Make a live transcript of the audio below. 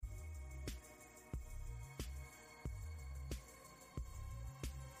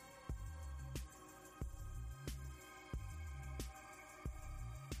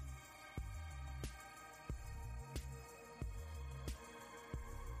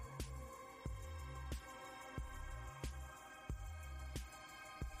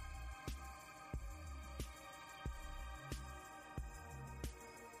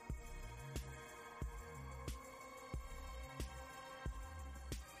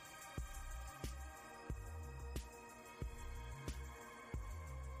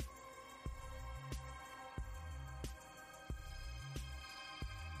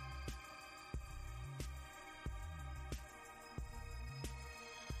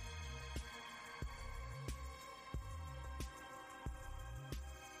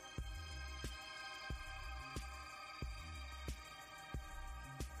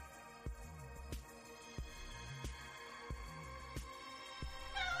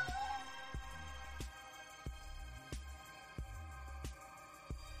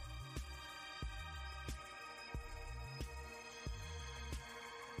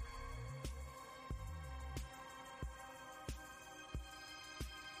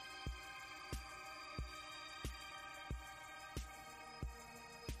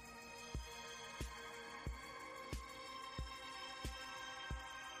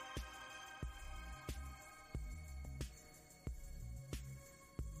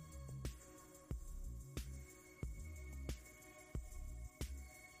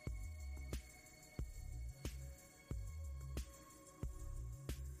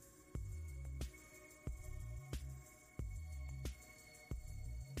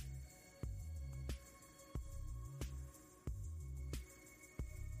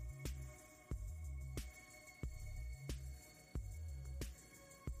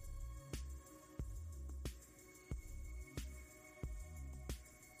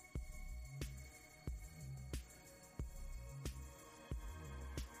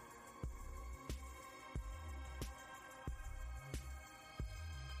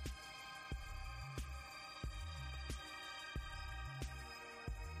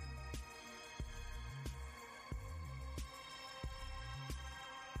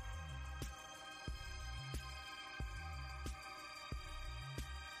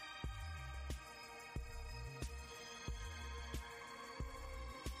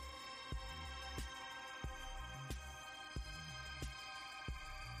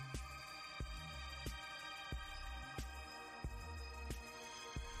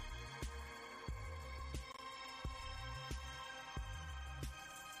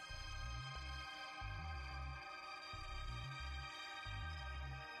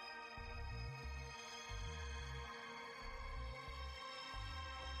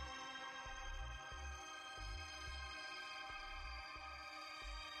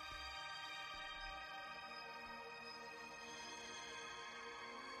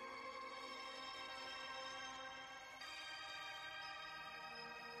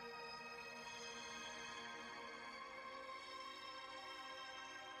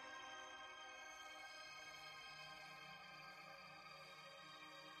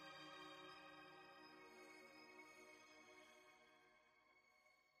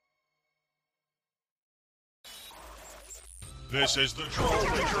This is the Troll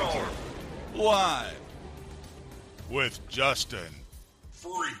Patrol, live with Justin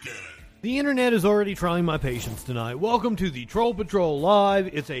Freakin'. The internet is already trying my patience tonight. Welcome to the Troll Patrol Live.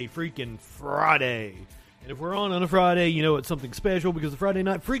 It's a freaking Friday. And if we're on a Friday, you know it's something special because the Friday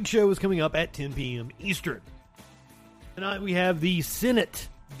Night Freak Show is coming up at 10 p.m. Eastern. Tonight we have the Senate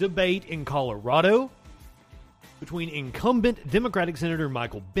debate in Colorado between incumbent Democratic Senator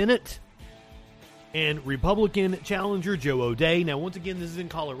Michael Bennet and Republican challenger Joe O'Dea. Now, once again, this is in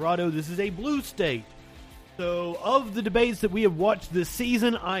Colorado. This is a blue state. So, of the debates that we have watched this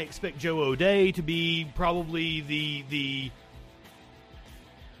season, I expect Joe O'Dea to be probably the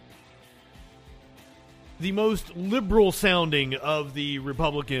most liberal sounding of the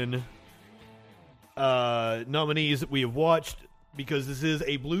Republican nominees that we have watched, because this is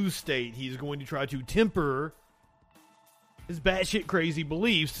a blue state. He's going to try to temper his batshit crazy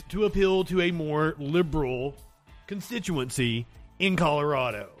beliefs to appeal to a more liberal constituency in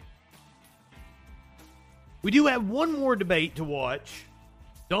Colorado. We do have one more debate to watch.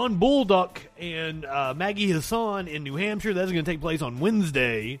 Don Bolduc and Maggie Hassan in New Hampshire. That's going to take place on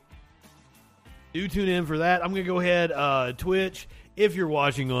Wednesday. Do tune in for that. I'm going to go ahead, Twitch, if you're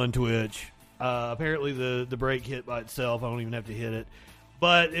watching on Twitch. Apparently the break hit by itself. I don't even have to hit it.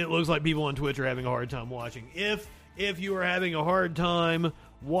 But it looks like people on Twitch are having a hard time watching. If you are having a hard time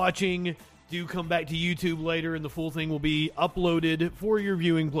watching, do come back to YouTube later, and the full thing will be uploaded for your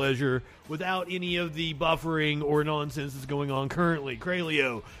viewing pleasure without any of the buffering or nonsense that's going on currently.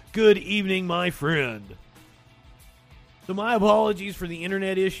 Kraylio, good evening, my friend. So my apologies for the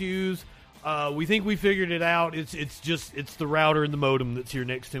internet issues. We think we figured it out. It's the router and the modem that's here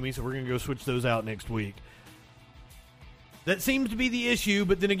next to me, so we're going to go switch those out next week. That seems to be the issue,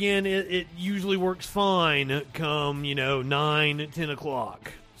 but then again, it usually works fine come, 9, 10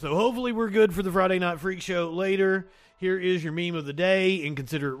 o'clock. So hopefully we're good for the Friday Night Freak Show later. Here is your meme of the day.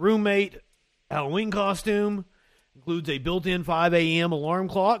 Inconsiderate roommate, Halloween costume, includes a built-in 5 a.m. alarm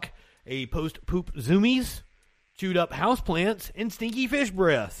clock, a post-poop zoomies, chewed-up houseplants, and stinky fish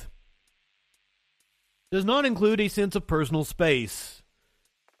breath. Does not include a sense of personal space.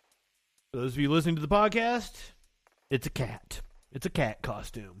 For those of you listening to the podcast, it's a cat. It's a cat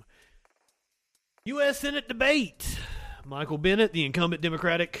costume. U.S. Senate debate. Michael Bennet, the incumbent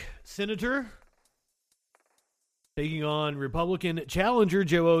Democratic senator, taking on Republican challenger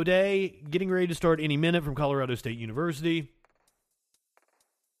Joe O'Dea, getting ready to start any minute from Colorado State University.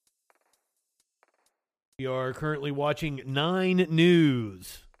 We are currently watching 9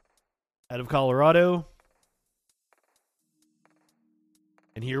 News out of Colorado.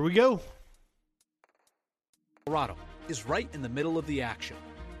 And here we go. Colorado is right in the middle of the action.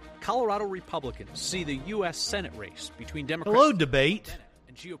 Colorado Republicans see the U.S. Senate race between Democrats Hello, debate.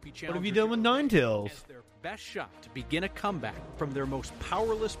 and GOP challenger What have you done with Nine Tails? as their best shot to begin a comeback from their most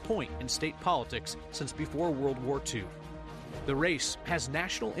powerless point in state politics since before World War II. The race has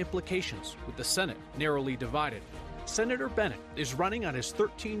national implications, with the Senate narrowly divided. Senator Bennet is running on his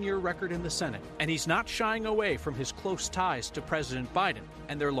 13-year record in the Senate, and he's not shying away from his close ties to President Biden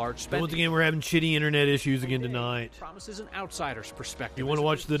and their large spending. Once again, we're having shitty internet issues again tonight. Promises an outsider's perspective. If you want to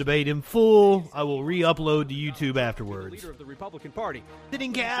watch the debate in full, I will re-upload to YouTube The afterwards. leader of the Republican Party.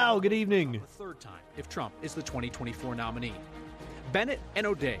 Sitting cow, good evening. A third time if Trump is the 2024 nominee. Bennet and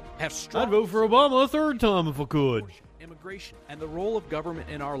O'Dea have strong I'd vote for Obama a third time if I could. immigration and the role of government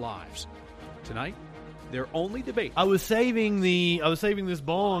in our lives. Tonight, their only debate. I was saving this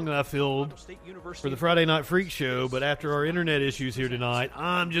bong that I filled State University for the Friday Night Freak Show, but after our internet issues here tonight,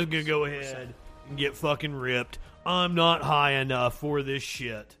 I'm just gonna go ahead and get fucking ripped. I'm not high enough for this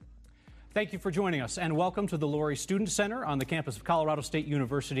shit. Thank you for joining us, and welcome to the Laurie Student Center on the campus of Colorado State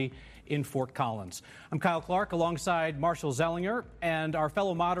University in Fort Collins. I'm Kyle Clark alongside Marshall Zellinger, and our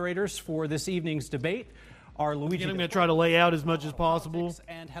fellow moderators for this evening's debate are Luigi. Again, I'm going to try to lay out as much as possible.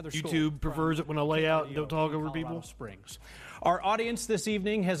 And Heather YouTube Stoll prefers it when I lay out and don't talk over Colorado people. Springs. Our audience this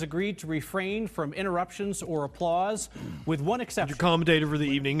evening has agreed to refrain from interruptions or applause, with one exception. Your commentator for the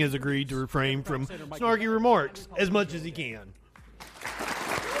evening has agreed to refrain from snarky remarks as much as he can.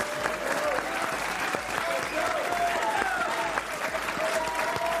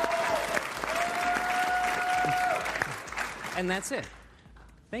 And that's it.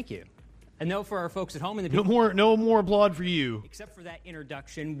 Thank you. And no, for our folks at home in the No more applaud for you. except for that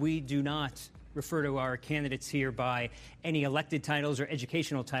introduction, we do not refer to our candidates here by any elected titles or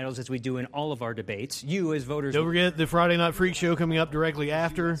educational titles, as we do in all of our debates. You, as voters... Don't forget the Friday Night Freak Show coming up directly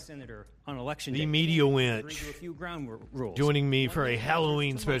after. Senator on election the day. Media Winch. A few ground rules. Joining me for a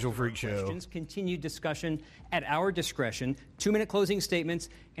Halloween special freak show. Continued discussion at our discretion, 2-minute closing statements,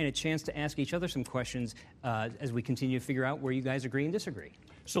 and a chance to ask each other some questions as we continue to figure out where you guys agree and disagree.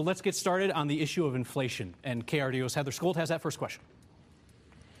 So let's get started on the issue of inflation. And KRDO's Heather Skold has that first question.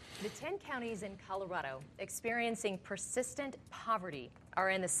 The 10 counties in Colorado experiencing persistent poverty are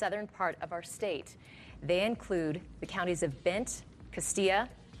in the southern part of our state. They include the counties of Bent, Castilla,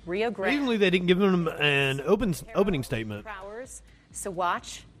 Rio Grande. Recently, they didn't give them an opening statement. Prowers,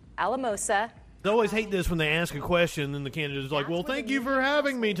 Saguache, Alamosa. I always hate this when they ask a question and the candidate is like, well, thank you for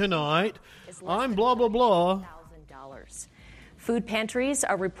having me tonight. I'm blah, blah, blah. $1,000. Food pantries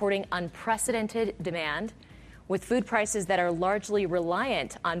are reporting unprecedented demand, with food prices that are largely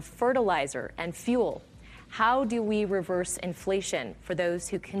reliant on fertilizer and fuel. How do we reverse inflation for those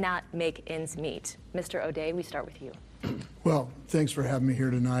who cannot make ends meet? Mr. O'Day, we start with you. Well, thanks for having me here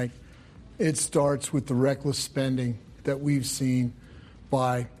tonight. It starts with the reckless spending that we've seen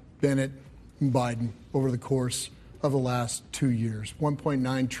by Bennett and Biden over the course of the last 2 years.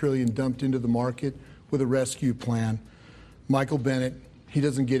 $1.9 trillion dumped into the market with a rescue plan. Michael Bennett, he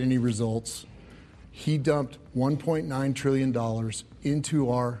doesn't get any results. He dumped $1.9 trillion into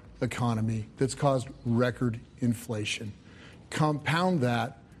our economy that's caused record inflation. Compound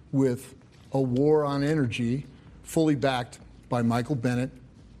that with a war on energy fully backed by Michael Bennett,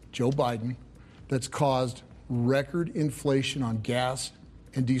 Joe Biden, that's caused record inflation on gas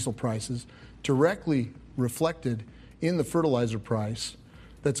and diesel prices, directly reflected in the fertilizer price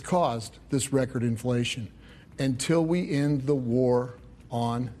that's caused this record inflation. Until we end the war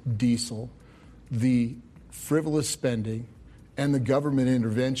on diesel, the frivolous spending, and the government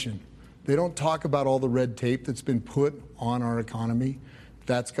intervention. They don't talk about all the red tape that's been put on our economy.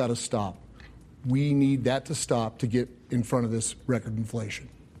 That's got to stop. We need that to stop to get in front of this record inflation.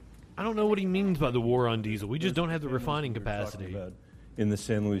 I don't know what he means by the war on diesel. We just don't have the refining capacity. In the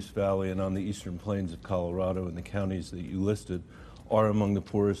San Luis Valley and on the eastern plains of Colorado and the counties that you listed are among the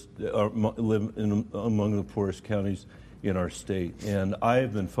poorest, among the poorest counties in our state. And I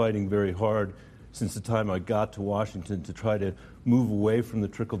have been fighting very hard since the time I got to Washington to try to move away from the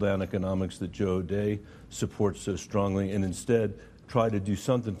trickle-down economics that Joe O'Day supports so strongly and instead try to do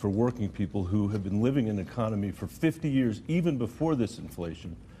something for working people who have been living in an economy for 50 years, even before this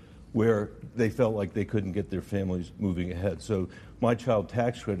inflation, where they felt like they couldn't get their families moving ahead. So my child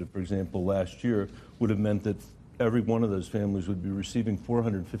tax credit, for example, last year would have meant that every one of those families would be receiving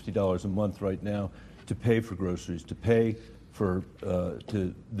 $450 a month right now to pay for groceries, to pay for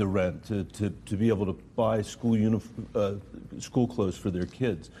to the rent, to be able to buy school clothes for their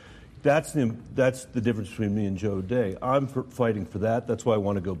kids. That's the difference between me and Joe O'Day. I'm fighting for that. That's why I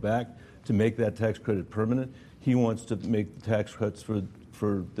want to go back to make that tax credit permanent. He wants to make the tax cuts for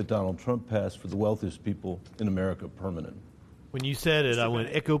that Donald Trump passed for the wealthiest people in America permanent. When you said it, I went,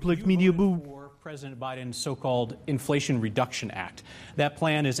 Echo-Plick Media Boo. President Biden's so-called Inflation Reduction Act. That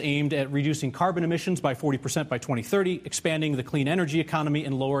plan is aimed at reducing carbon emissions by 40% by 2030, expanding the clean energy economy,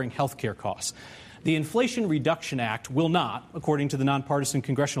 and lowering health care costs. The Inflation Reduction Act will not, according to the nonpartisan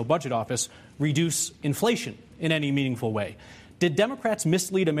Congressional Budget Office, reduce inflation in any meaningful way. Did Democrats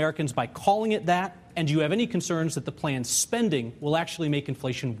mislead Americans by calling it that? And do you have any concerns that the plan's spending will actually make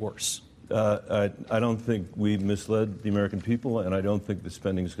inflation worse? I don't think we misled the American people, and I don't think the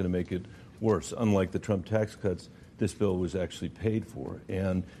spending is going to make it worse. Unlike the Trump tax cuts, this bill was actually paid for,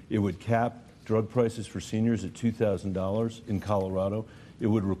 and it would cap drug prices for seniors at $2,000 in Colorado. It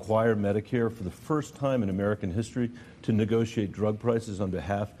would require Medicare for the first time in American history to negotiate drug prices on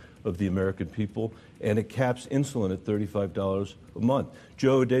behalf of the American people, and it caps insulin at $35 a month.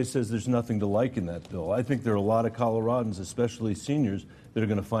 Joe O'Day says there's nothing to like in that bill. I think there are a lot of Coloradans, especially seniors, that are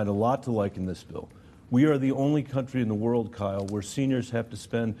going to find a lot to like in this bill. We are the only country in the world, Kyle, where seniors have to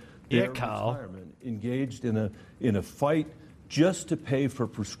spend their retirement engaged in a fight just to pay for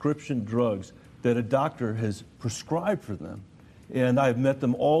prescription drugs that a doctor has prescribed for them. And I've met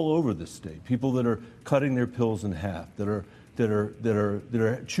them all over the state, people that are cutting their pills in half, that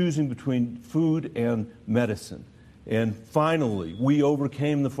are choosing between food and medicine. And finally, we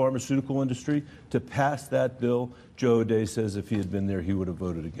overcame the pharmaceutical industry. to pass that bill. Joe O'Dea says if he had been there, he would have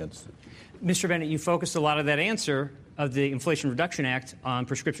voted against it. Mr. Bennett, you focused a lot of that answer of the Inflation Reduction Act on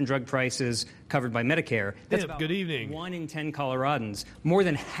prescription drug prices covered by Medicare. That's about good evening. 1 in 10 Coloradans. More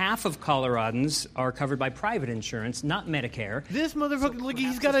than half of Coloradans are covered by private insurance, not Medicare. This motherfucker, look,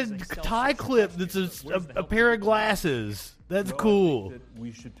 he's got a tie clip that's a pair of glasses. That's cool. I think that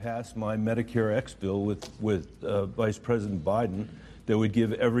we should pass my Medicare X bill with Vice President Biden that would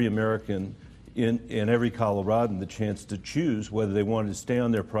give every American in every Coloradan the chance to choose whether they wanted to stay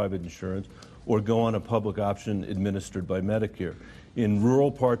on their private insurance or go on a public option administered by Medicare. In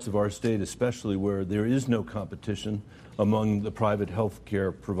rural parts of our state, especially where there is no competition among the private health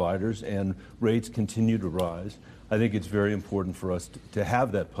care providers and rates continue to rise, I think it's very important for us to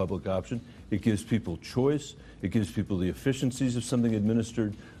have that public option. It gives people choice. It gives people the efficiencies of something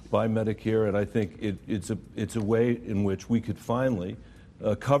administered by Medicare, and I think it's a way in which we could finally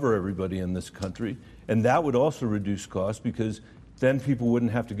cover everybody in this country. And that would also reduce costs because then people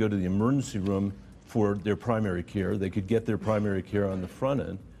wouldn't have to go to the emergency room for their primary care. They could get their primary care on the front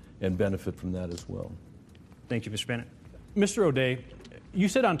end and benefit from that as well. Thank you, Mr. Bennett. Mr. O'Dea, you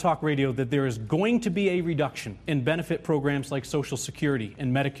said on talk radio that there is going to be a reduction in benefit programs like Social Security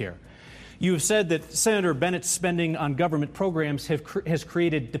and Medicare. You have said that Senator Bennett's spending on government programs has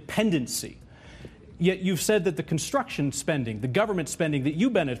created dependency. Yet you've said that the construction spending, the government spending that you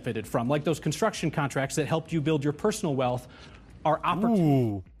benefited from, like those construction contracts that helped you build your personal wealth, are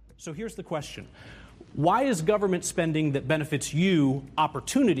opportunity. So here's the question. Why is government spending that benefits you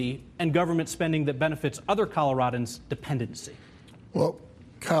opportunity and government spending that benefits other Coloradans dependency? Well,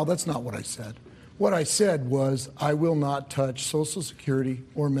 Kyle, that's not what I said. What I said was I will not touch Social Security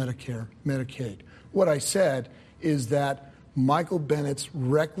or Medicare, Medicaid. What I said is that Michael Bennett's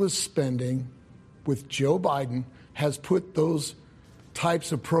reckless spending with Joe Biden has put those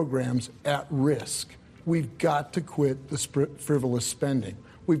types of programs at risk. We've got to quit the frivolous spending.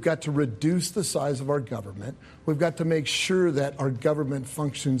 We've got to reduce the size of our government. We've got to make sure that our government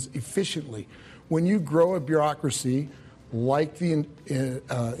functions efficiently. When you grow a bureaucracy like the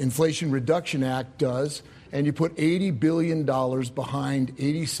Inflation Reduction Act does, and you put $80 billion behind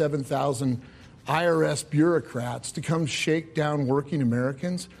 87,000 IRS bureaucrats to come shake down working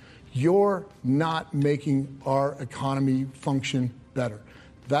Americans, you're not making our economy function better.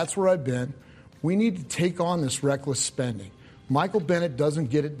 That's where I've been. We need to take on this reckless spending. Michael Bennett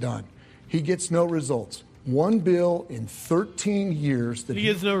doesn't get it done. He gets no results. One bill in 13 years that he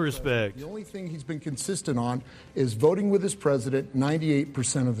gets no respect. The only thing he's been consistent on is voting with his president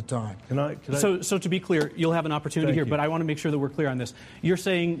 98% of the time. So to be clear, you'll have an opportunity here, but I want to make sure that we're clear on this. You're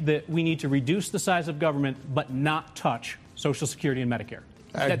saying that we need to reduce the size of government but not touch Social Security and Medicare.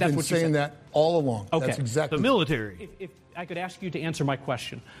 I've been saying that all along. Okay. That's exactly the military. If I could ask you to answer my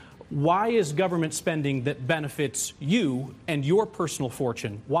question. Why is government spending that benefits you and your personal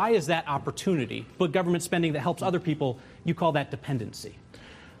fortune, why is that opportunity? But government spending that helps other people, you call that dependency?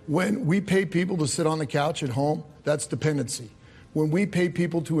 When we pay people to sit on the couch at home, that's dependency. When we pay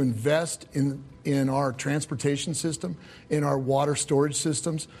people to invest in our transportation system, in our water storage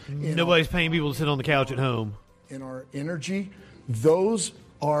systems. Nobody's paying people to sit on the couch at home. In our energy, those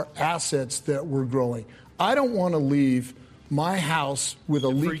are assets that we're growing. I don't want to leave my house with a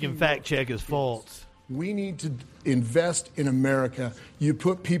freaking fact check is false. We need to invest in America. You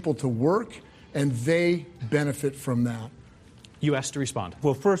put people to work, and they benefit from that. You asked to respond.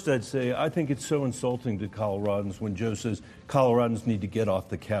 Well, first I'd say I think it's so insulting to Coloradans when Joe says Coloradans need to get off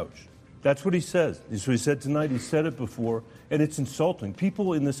the couch. That's what he says. That's what he said tonight. He said it before, and it's insulting.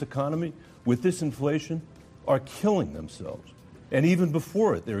 People in this economy, with this inflation, are killing themselves. And even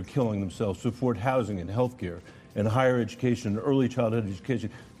before it, they were killing themselves to support housing and health care and higher education and early childhood education.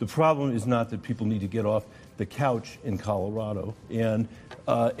 The problem is not that people need to get off the couch in Colorado. And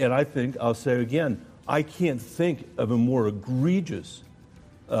I think, I'll say again, I can't think of a more egregious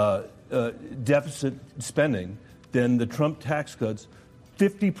deficit spending than the Trump tax cuts,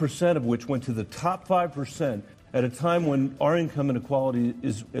 50% of which went to the top 5% at a time when our income inequality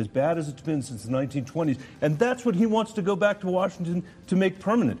is as bad as it's been since the 1920s. And that's what he wants to go back to Washington to make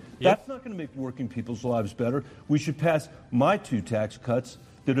permanent. Yep. That's not going to make working people's lives better. We should pass my two tax cuts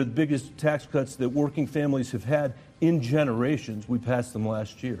that are the biggest tax cuts that working families have had in generations. We passed them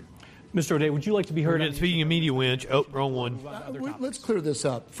last year. Mr. O'Dea, would you like to be heard? Speaking of media winch. Oh, wrong one. Let's clear this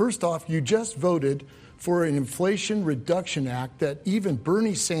up. First off, you just voted for an Inflation Reduction Act that even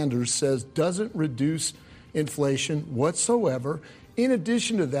Bernie Sanders says doesn't reduce inflation whatsoever. In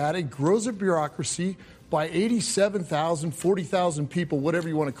addition to that, it grows a bureaucracy by 87,000, 40,000 people, whatever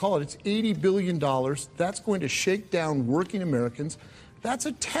you want to call it. It's $80 billion. That's going to shake down working Americans. That's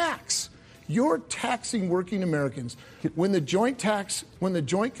a tax. You're taxing working Americans. When the Joint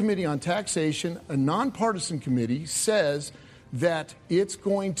Committee on Taxation, a nonpartisan committee, says that it's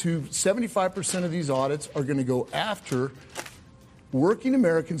going to 75% of these audits are going to go after working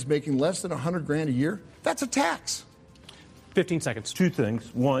Americans making less than $100,000 a year, that's a tax. 15 seconds. Two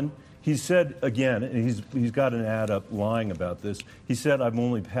things. One, he said again, and he's got an ad up lying about this. He said, I've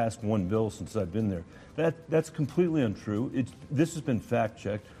only passed one bill since I've been there. That's completely untrue. This has been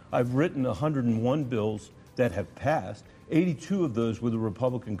fact-checked. I've written 101 bills that have passed. 82 of those were the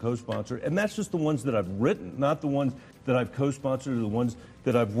Republican co-sponsor, and that's just the ones that I've written, not the ones that I've co-sponsored or the ones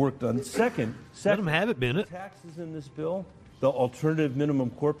that I've worked on. Second, let them have it, Bennett. Taxes in this bill, the alternative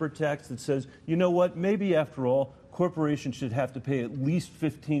minimum corporate tax that says, you know what, maybe after all, corporations should have to pay at least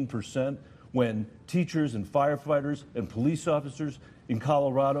 15% when teachers and firefighters and police officers in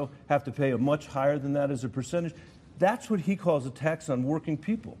Colorado have to pay a much higher than that as a percentage. That's what he calls a tax on working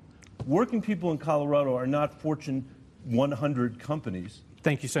people. Working people in Colorado are not Fortune 100 companies.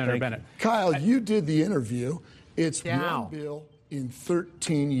 Thank you, Senator Bennett. Kyle, you did the interview. It's one bill in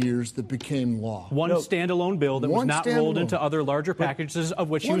 13 years that became law. One standalone bill that was not rolled into other larger packages of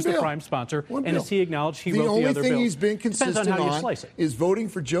which he was the prime sponsor. And as he acknowledged, he wrote the other bills. The only thing he's been consistent on it. is voting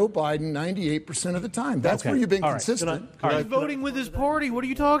for Joe Biden 98% of the time. That's where you've been consistent. He's voting with his party. What are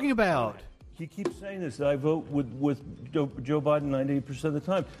you talking about? He keeps saying this, that I vote with Joe Biden 98% of the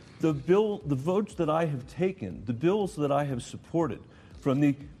time. The votes that I have taken, the bills that I have supported, from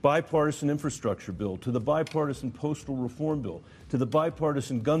the bipartisan infrastructure bill to the bipartisan postal reform bill to the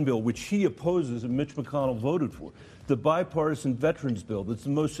bipartisan gun bill, which he opposes and Mitch McConnell voted for, the bipartisan veterans bill that's the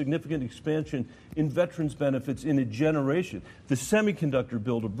most significant expansion in veterans benefits in a generation, the semiconductor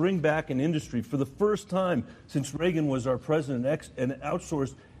bill to bring back an industry for the first time since Reagan was our president and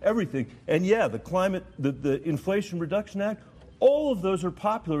outsourced everything. And yeah, the Inflation Reduction Act, all of those are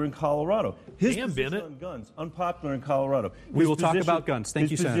popular in Colorado. His position on guns, unpopular in Colorado. We will talk about guns.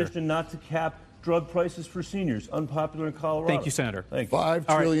 Thank you, Senator. His position not to cap drug prices for seniors, unpopular in Colorado. Thank you, Senator. Thank you. $5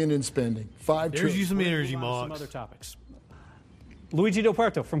 trillion in spending. There's you some energy, Mox. Some other topics. Luigi Del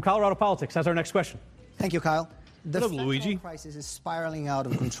Puerto from Colorado Politics has our next question. Thank you, Kyle. The Luigi? crisis is spiraling out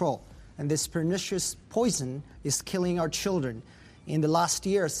of control, and this pernicious poison is killing our children. In the last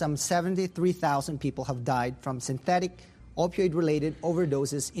year, some 73,000 people have died from synthetic opioid-related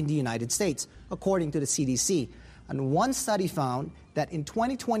overdoses in the United States, according to the CDC. And one study found that in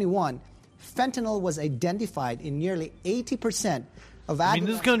 2021, fentanyl was identified in nearly 80% of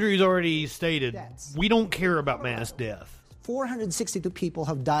this country's already stated we don't care about mass death. 462 people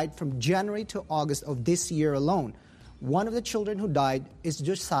have died from January to August of this year alone. One of the children who died is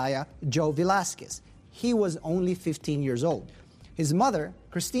Josiah Joe Velasquez. He was only 15 years old. His mother,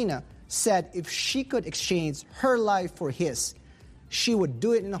 Christina, said if she could exchange her life for his, she would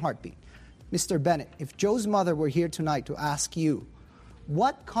do it in a heartbeat. Mr. Bennett, if Joe's mother were here tonight to ask you,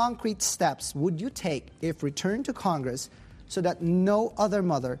 what concrete steps would you take if returned to Congress so that no other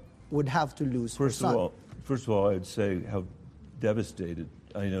mother would have to lose her son? First of all, I'd say how devastated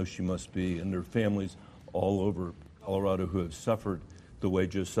I know she must be, and there are families all over Colorado who have suffered the way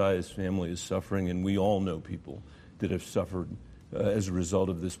Josiah's family is suffering, and we all know people that have suffered as a result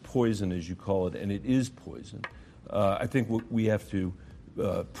of this poison, as you call it, and it is poison. I think we have to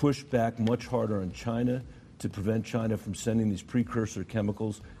push back much harder on China to prevent China from sending these precursor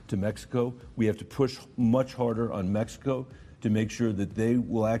chemicals to Mexico. We have to push much harder on Mexico to make sure that they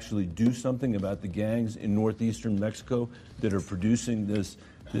will actually do something about the gangs in northeastern Mexico that are producing this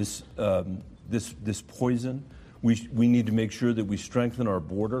poison. We need to make sure that we strengthen our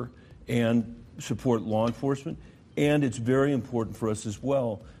border and support law enforcement. And it's very important for us as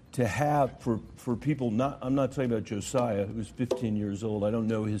well to have, for people, I'm not talking about Josiah, who's 15 years old, I don't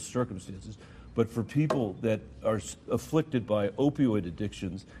know his circumstances, but for people that are afflicted by opioid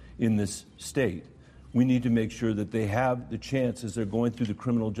addictions in this state, we need to make sure that they have the chance as they're going through the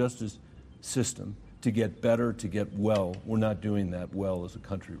criminal justice system to get better, to get well. We're not doing that well as a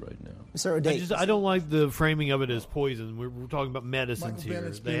country right now. Mr. O'Day, I don't like the framing of it as poison. We're talking about medicines here.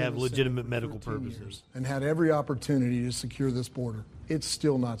 They have legitimate medical purposes. And had every opportunity to secure this border. It's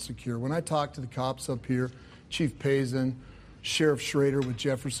still not secure. When I talk to the cops up here, Chief Pazin, Sheriff Schrader with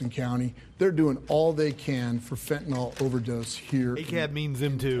Jefferson County, they're doing all they can for fentanyl overdose here. ACAB means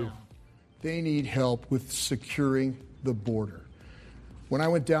them too. They need help with securing the border. When I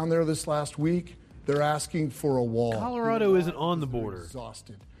went down there this last week, they're asking for a wall. Colorado isn't on the border.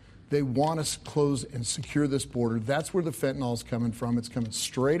 Exhausted. They want us to close and secure this border. That's where the fentanyl is coming from. It's coming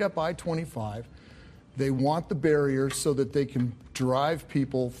straight up I-25. They want the barrier so that they can drive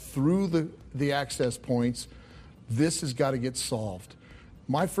people through the access points. This has got to get solved.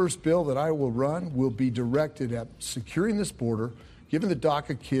 My first bill that I will run will be directed at securing this border, giving the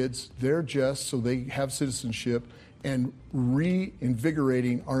DACA kids their just so they have citizenship, and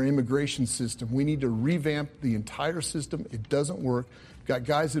reinvigorating our immigration system. We need to revamp the entire system. It doesn't work. We've got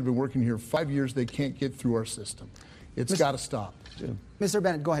guys that have been working here 5 years. They can't get through our system. It's got to stop. Mr.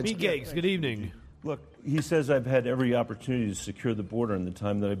 Bennett, go ahead. Pete Gates, good evening. Look, he says I've had every opportunity to secure the border in the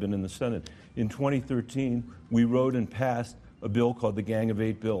time that I've been in the Senate. In 2013, we wrote and passed a bill called the Gang of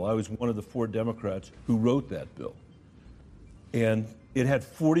Eight bill. I was one of the 4 Democrats who wrote that bill. And it had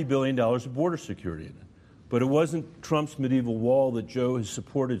 $40 billion of border security in it. But it wasn't Trump's medieval wall that Joe has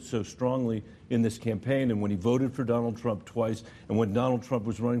supported so strongly in this campaign. And when he voted for Donald Trump twice, and when Donald Trump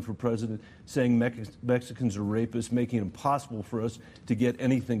was running for president, saying Mexicans are rapists, making it impossible for us to get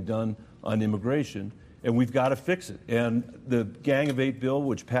anything done on immigration. And we've got to fix it. And the Gang of Eight bill,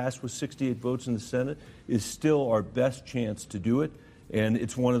 which passed with 68 votes in the Senate, is still our best chance to do it. And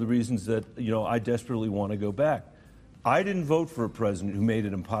it's one of the reasons that, I desperately want to go back. I didn't vote for a president who made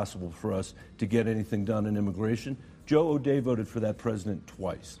it impossible for us to get anything done in immigration. Joe O'Dea voted for that president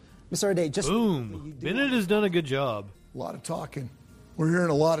twice. Mr. O'Dea, just... Boom. Bennett has done a good job. A lot of talking. We're hearing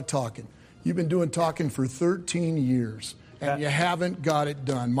a lot of talking. You've been doing talking for 13 years, and you haven't got it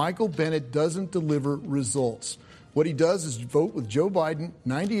done. Michael Bennett doesn't deliver results. What he does is vote with Joe Biden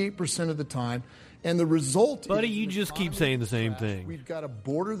 98% of the time, and the result Buddy, you just keep saying the same thing. We've got a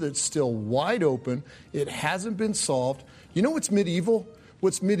border that's still wide open. It hasn't been solved. You know what's medieval?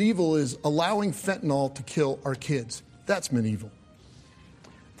 What's medieval is allowing fentanyl to kill our kids. That's medieval.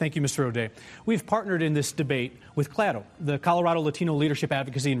 Thank you, Mr. O'Dea. We've partnered in this debate with CLADO, the Colorado Latino Leadership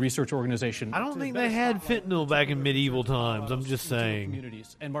Advocacy and Research Organization. I don't think they had fentanyl back in medieval times. I'm just saying.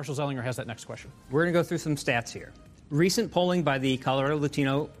 Communities. And Marshall Zellinger has that next question. We're going to go through some stats here. Recent polling by the Colorado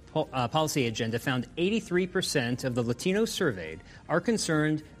Latino Policy Agenda found 83% of the Latinos surveyed are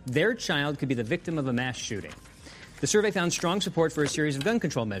concerned their child could be the victim of a mass shooting. The survey found strong support for a series of gun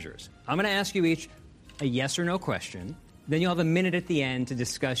control measures. I'm going to ask you each a yes or no question. Then you'll have a minute at the end to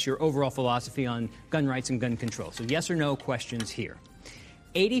discuss your overall philosophy on gun rights and gun control. So yes or no questions here.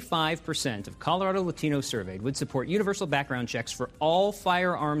 85% of Colorado Latinos surveyed would support universal background checks for all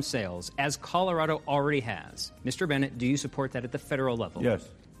firearm sales, as Colorado already has. Mr. Bennett, do you support that at the federal level? Yes.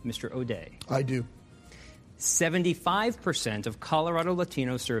 Mr. O'Dea? I do. 75% of Colorado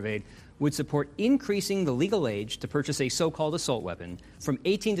Latinos surveyed would support increasing the legal age to purchase a so-called assault weapon from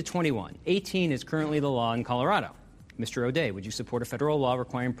 18 to 21. 18 is currently the law in Colorado. Mr. O'Dea, would you support a federal law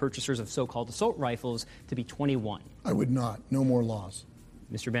requiring purchasers of so-called assault rifles to be 21? I would not. No more laws.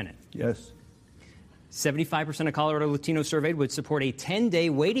 Mr. Bennett? Yes. 75% of Colorado Latinos surveyed would support a 10-day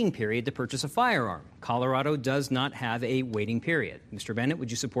waiting period to purchase a firearm. Colorado does not have a waiting period. Mr. Bennett,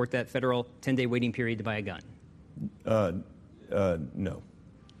 would you support that federal 10-day waiting period to buy a gun? No.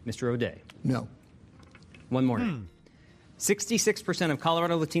 Mr. O'Dea? No. One more. 66% of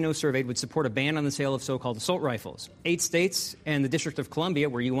Colorado Latinos surveyed would support a ban on the sale of so-called assault rifles. 8 states and the District of Columbia,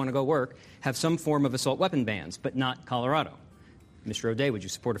 where you want to go work, have some form of assault weapon bans, but not Colorado. Mr. O'Dea, would you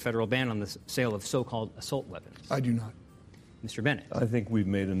support a federal ban on the sale of so-called assault weapons? I do not. Mr. Bennett? I think we've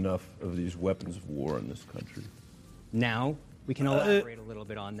made enough of these weapons of war in this country. Now we can elaborate a little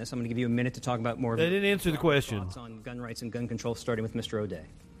bit on this. I'm going to give you a minute to talk about more of They didn't answer the question. thoughts on gun rights and gun control, starting with Mr. O'Dea.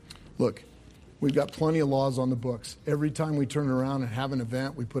 Look, we've got plenty of laws on the books. Every time we turn around and have an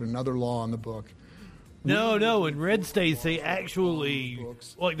event, we put another law on the book. No. In red states, they actually,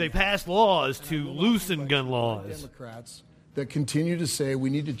 they passed laws to loosen gun laws. Democrats that continue to say we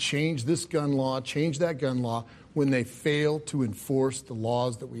need to change this gun law, change that gun law, when they fail to enforce the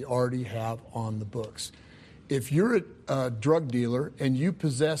laws that we already have on the books. If you're a drug dealer and you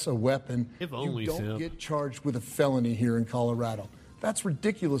possess a weapon, you don't get charged with a felony here in Colorado. That's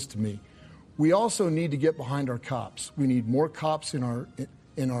ridiculous to me. We also need to get behind our cops. We need more cops in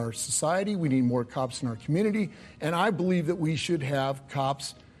our society. We need more cops in our community. And I believe that we should have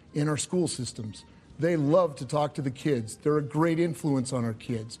cops in our school systems. They love to talk to the kids. They're a great influence on our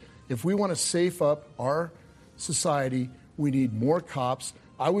kids. If we want to safe up our society, we need more cops.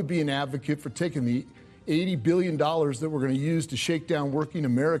 I would be an advocate for taking the $80 billion that we're going to use to shake down working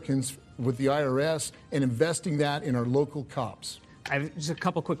Americans with the IRS and investing that in our local cops. I have just a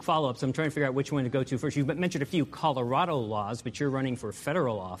couple quick follow-ups. I'm trying to figure out which one to go to first. You mentioned a few Colorado laws, but you're running for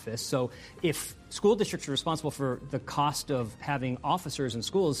federal office. So if school districts are responsible for the cost of having officers in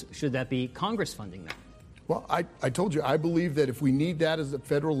schools, should that be Congress funding that? Well, I told you, I believe that if we need that as a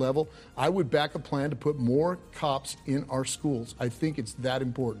federal level, I would back a plan to put more cops in our schools. I think it's that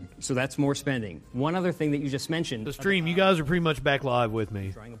important. So that's more spending. One other thing that you just mentioned. The stream, you guys are pretty much back live with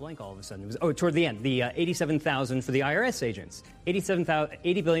me. Drawing a blank all of a sudden. It was, toward the end, the $87,000 for the IRS agents.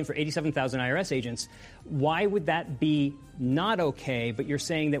 $80 billion for 87,000 IRS agents. Why would that be not okay, but you're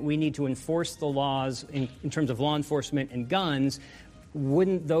saying that we need to enforce the laws in terms of law enforcement and guns?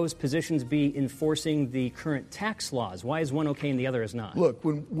 Wouldn't those positions be enforcing the current tax laws? Why is one okay and the other is not? Look,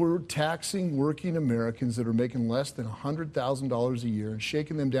 when we're taxing working Americans that are making less than $100,000 a year and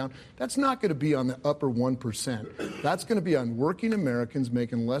shaking them down, that's not going to be on the upper 1%. That's going to be on working Americans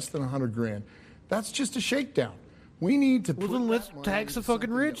making less than $100,000. That's just a shakedown. We need to then let's tax the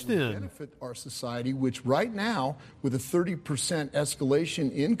fucking rich then. Benefit our society, which right now, with a 30%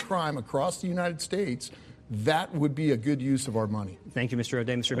 escalation in crime across the United States, that would be a good use of our money. Thank you, Mr.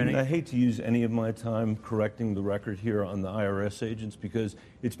 O'Day. Mr. Bennett? I hate to use any of my time correcting the record here on the IRS agents because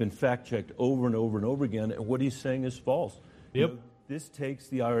it's been fact-checked over and over and over again, and what he's saying is false. Yep. You know, this takes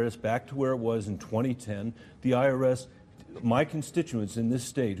the IRS back to where it was in 2010. The IRS, my constituents in this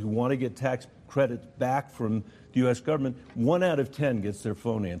state who want to get tax credits back from the U.S. government, 1 out of 10 gets their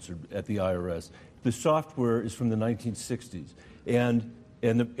phone answered at the IRS. The software is from the 1960s. And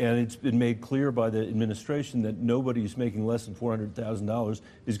it's been made clear by the administration that nobody who's making less than $400,000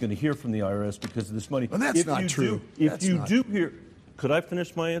 is going to hear from the IRS because of this money. Well, that's not true. If you do hear, could I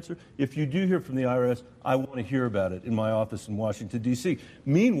finish my answer? If you do hear from the IRS, I want to hear about it in my office in Washington, D.C.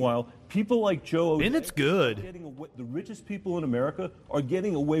 Meanwhile, people like Joe O'Day, Bennett's good. The richest people in America are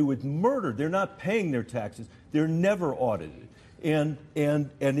getting away with murder. They're not paying their taxes. They're never audited. And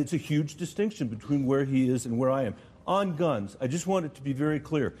it's a huge distinction between where he is and where I am. On guns, I just want it to be very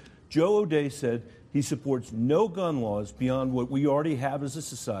clear. Joe O'Day said he supports no gun laws beyond what we already have as a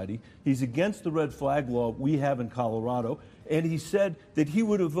society. He's against the red flag law we have in Colorado. And he said that he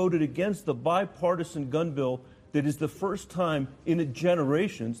would have voted against the bipartisan gun bill that is the first time in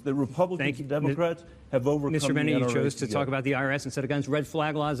generations that Republicans and Democrats have overcome Mr. Bennett, the NRA you chose to together. talk about the IRS instead of guns. Red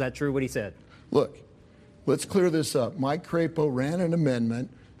flag law, is that true, what he said? Look, let's clear this up. Mike Crapo ran an amendment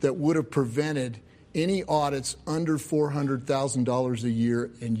that would have prevented any audits under $400,000 a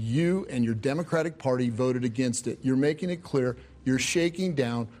year, and you and your Democratic Party voted against it. You're making it clear you're shaking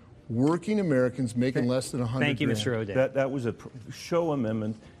down working Americans making less than $100,000. Thank you, Mr. O'Day. That was a show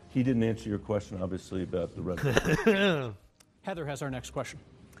amendment. He didn't answer your question, obviously, about the red flag. Heather has our next question.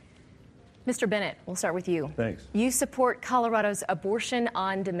 Mr. Bennett, we'll start with you. Thanks. You support Colorado's abortion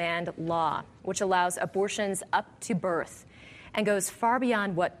on demand law, which allows abortions up to birth and goes far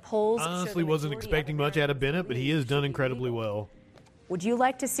beyond what polls show the Honestly, wasn't majority expecting much out of Bennett, but he has done incredibly well. Would you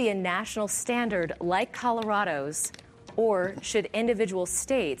like to see a national standard like Colorado's, or should individual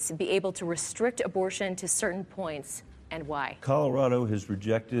states be able to restrict abortion to certain points, and why? Colorado has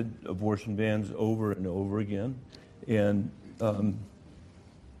rejected abortion bans over and over again, and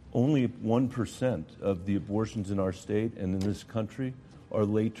only 1% of the abortions in our state and in this country are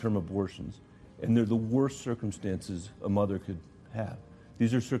late-term abortions. And they're the worst circumstances a mother could have.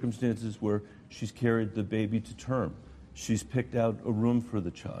 These are circumstances where she's carried the baby to term. She's picked out a room for the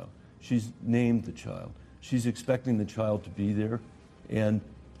child. She's named the child. She's expecting the child to be there. And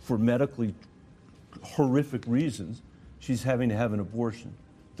for medically horrific reasons, she's having to have an abortion.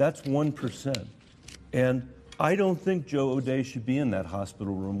 That's 1%. And I don't think Joe O'Day should be in that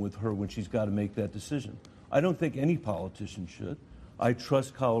hospital room with her when she's got to make that decision. I don't think any politician should. I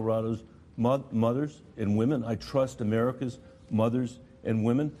trust Colorado's mothers and women. I trust America's mothers and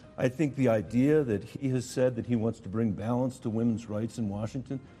women. I think the idea that he has said that he wants to bring balance to women's rights in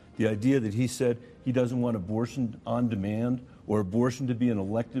Washington, the idea that he said he doesn't want abortion on demand or abortion to be an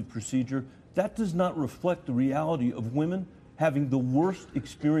elective procedure, that does not reflect the reality of women having the worst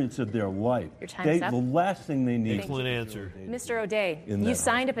experience of their life. Your time's up. The last thing they need. Excellent answer. Mr. O'Day, you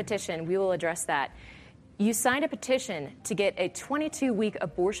signed a petition. We will address that. You signed a petition to get a 22-week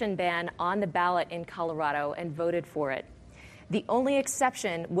abortion ban on the ballot in Colorado and voted for it. The only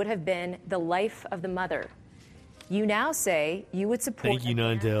exception would have been the life of the mother. You now say you would support a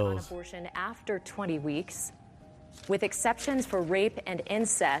ban on abortion after 20 weeks, with exceptions for rape and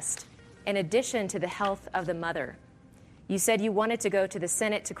incest, in addition to the health of the mother. You said you wanted to go to the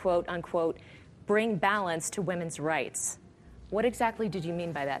Senate to, quote, unquote, bring balance to women's rights. What exactly did you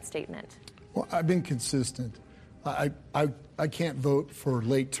mean by that statement? Well, I've been consistent. I can't vote for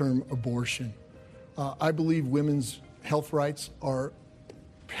late-term abortion. I believe women's health rights are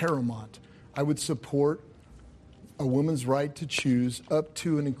paramount. I would support a woman's right to choose up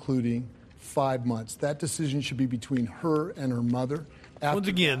to and including 5 months. That decision should be between her and her mother. Once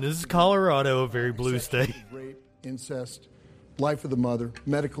again, this is Colorado, a very blue state. Rape, incest, life of the mother,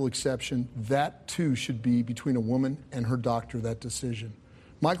 medical exception, that too should be between a woman and her doctor, that decision.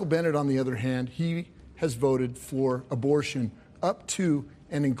 Michael Bennet, on the other hand, he has voted for abortion up to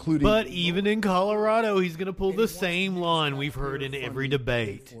and including... But even in Colorado, he's going to pull the same line we've heard in every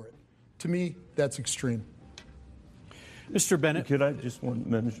debate. To me, that's extreme. Mr. Bennet. Could I just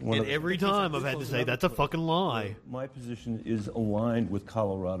mention one And every time I've had to say, that's a fucking lie. My position is aligned with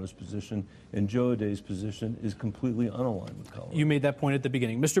Colorado's position, and Joe O'Dea's position is completely unaligned with Colorado. You made that point at the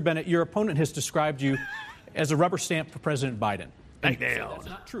beginning. Mr. Bennet, your opponent has described you as a rubber stamp for President Biden. Back down. That's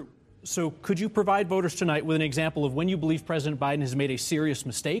not true. So could you provide voters tonight with an example of when you believe President Biden has made a serious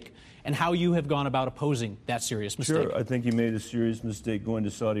mistake and how you have gone about opposing that serious mistake? Sure. I think he made a serious mistake going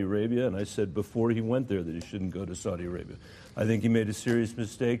to Saudi Arabia, and I said before he went there that he shouldn't go to Saudi Arabia. I think he made a serious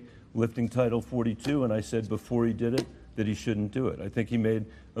mistake lifting Title 42, and I said before he did it that he shouldn't do it. I think he made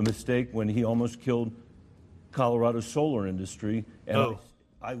a mistake when he almost killed Colorado's solar industry, and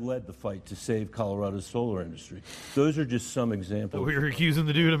I led the fight to save Colorado's solar industry. Those are just some examples. We were accusing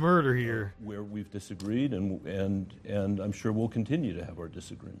the dude of murder here. Where we've disagreed, and I'm sure we'll continue to have our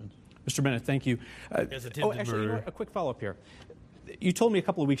disagreements. Mr. Bennet, thank you. A quick follow-up here. You told me a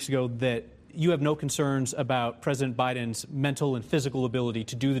couple of weeks ago that you have no concerns about President Biden's mental and physical ability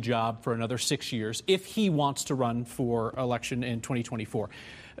to do the job for another 6 years if he wants to run for election in 2024.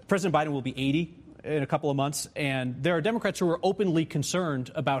 President Biden will be 80 in a couple of months, and there are Democrats who are openly concerned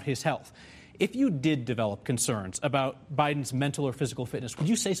about his health. If you did develop concerns about Biden's mental or physical fitness, would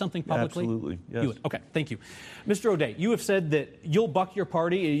you say something publicly? Absolutely, yes. You would. Okay, thank you. Mr. O'Dea, you have said that you'll buck your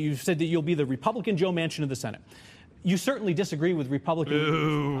party. You've said that you'll be the Republican Joe Manchin of the Senate. You certainly disagree with Republican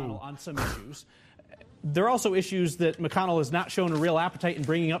McConnell on some issues. There are also issues that McConnell has not shown a real appetite in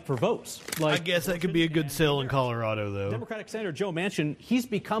bringing up for votes. I guess that could be a good sell in Colorado, though. Democratic Senator Joe Manchin, he's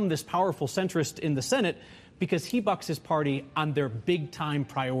become this powerful centrist in the Senate because he bucks his party on their big-time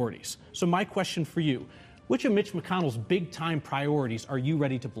priorities. So my question for you, which of Mitch McConnell's big-time priorities are you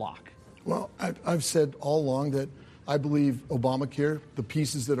ready to block? Well, I've said all along that I believe Obamacare, the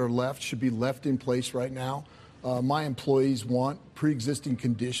pieces that are left, should be left in place right now. My employees want pre-existing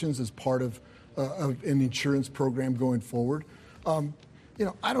conditions as part of an insurance program going forward.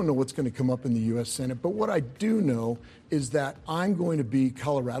 I don't know what's going to come up in the U.S. Senate, but what I do know is that I'm going to be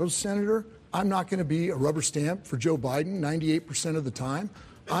Colorado's senator. I'm not going to be a rubber stamp for Joe Biden 98% of the time.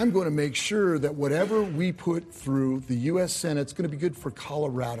 I'm going to make sure that whatever we put through the U.S. Senate is going to be good for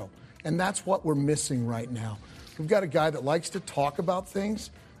Colorado. And that's what we're missing right now. We've got a guy that likes to talk about things,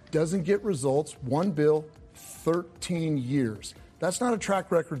 doesn't get results, one bill, 13 years. That's not a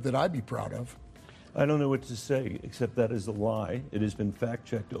track record that I'd be proud of. I don't know what to say, except that is a lie. It has been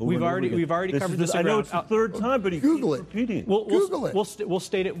fact-checked over and over again. We've already covered this. I know it's the third time, but he keeps repeating it. Google it. We'll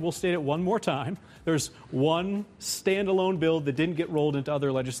state it one more time. There's one standalone bill that didn't get rolled into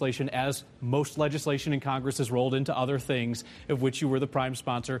other legislation, as most legislation in Congress is rolled into other things, of which you were the prime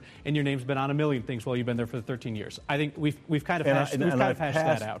sponsor, and your name's been on a million things while you've been there for the 13 years. I think we've kind of hashed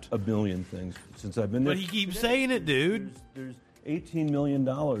that out. A million things since I've been there. But he keeps saying it, dude. There's $18 million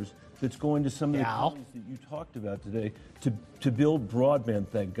that's going to some of the counties that you talked about today to build broadband,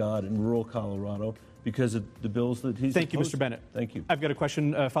 thank God, in rural Colorado because of the bills that he's Thank you, opposed Mr. Bennet. Thank you. I've got a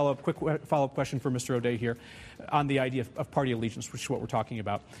question, quick follow-up question for Mr. O'Dea here on the idea of party allegiance, which is what we're talking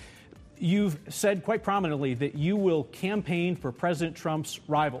about. You've said quite prominently that you will campaign for President Trump's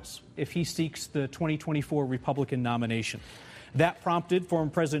rivals if he seeks the 2024 Republican nomination. That prompted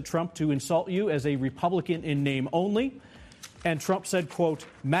former President Trump to insult you as a Republican in name only. And Trump said, quote,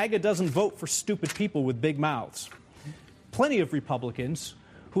 MAGA doesn't vote for stupid people with big mouths. Plenty of Republicans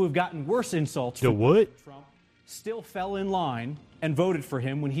who have gotten worse insults from Trump still fell in line and voted for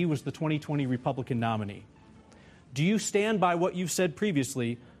him when he was the 2020 Republican nominee. Do you stand by what you've said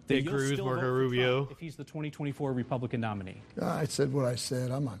previously that you'll still vote for Trump if he's the 2024 Republican nominee? I said what I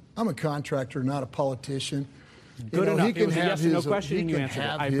said. I'm a contractor, not a politician. Good enough. It was a yes or no question, and you answered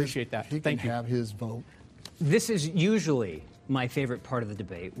it. I appreciate that. He Thank can you. have his vote. This is usually my favorite part of the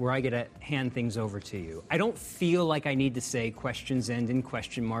debate, where I get to hand things over to you. I don't feel like I need to say questions end in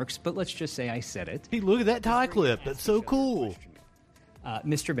question marks, but let's just say I said it. Hey, look at that tie clip. That's so cool.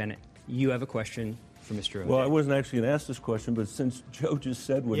 Mr. Bennet, you have a question for Mr. O'Dea. Well, I wasn't actually going to ask this question, but since Joe just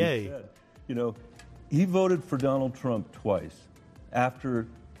said what he said, he voted for Donald Trump twice after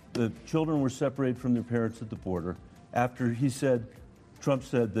the children were separated from their parents at the border, after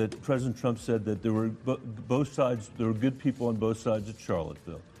President Trump said that there were both sides, there were good people on both sides of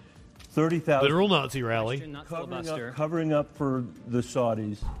Charlottesville. 30,000 literal Nazi rally, covering up for the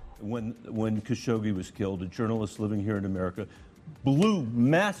Saudis when Khashoggi was killed, a journalist living here in America. blew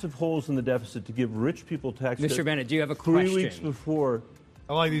massive holes in the deficit to give rich people tax cuts. Mr. Bennett, do you have a 3 question? weeks before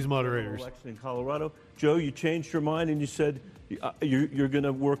I like these moderators. election in Colorado. Joe, you changed your mind and you said you're going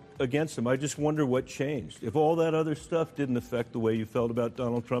to work against him. I just wonder what changed. If all that other stuff didn't affect the way you felt about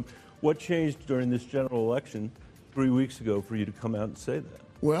Donald Trump, what changed during this general election 3 weeks ago for you to come out and say that?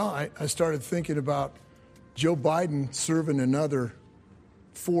 Well, I started thinking about Joe Biden serving another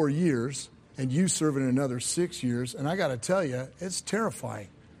 4 years and you serving another 6 years. And I got to tell you, it's terrifying.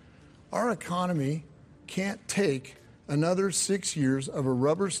 Our economy can't take another 6 years of a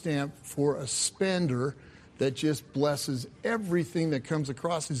rubber stamp for a spender that just blesses everything that comes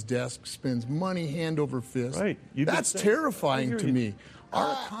across his desk, spends money hand over fist. Right. That's terrifying to me.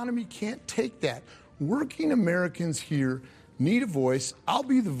 Our economy can't take that. Working Americans here need a voice. I'll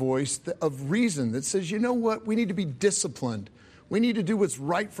be the voice of reason that says, you know what, we need to be disciplined. We need to do what's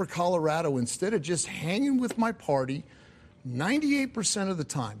right for Colorado instead of just hanging with my party 98% of the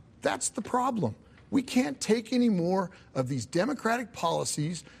time. That's the problem. We can't take any more of these Democratic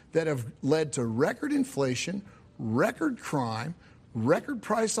policies that have led to record inflation, record crime, record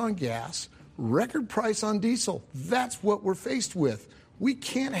price on gas, record price on diesel. That's what we're faced with. We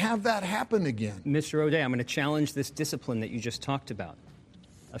can't have that happen again. Mr. O'Dea, I'm going to challenge this discipline that you just talked about.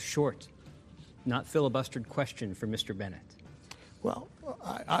 A short, not filibustered question for Mr. Bennett. Well,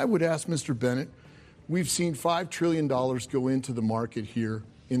 I would ask Mr. Bennett, we've seen $5 trillion go into the market here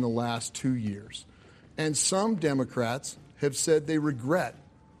in the last 2 years. And some Democrats have said they regret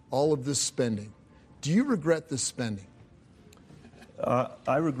all of this spending. Do you regret this spending?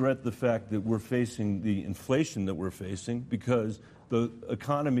 I regret the fact that we're facing the inflation that we're facing because the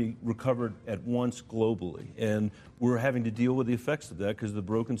economy recovered at once globally. And we're having to deal with the effects of that because of the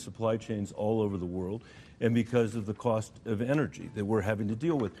broken supply chains all over the world and because of the cost of energy that we're having to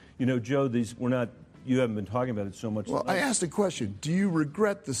deal with. You know, Joe, you haven't been talking about it so much. Well, I asked a question. Do you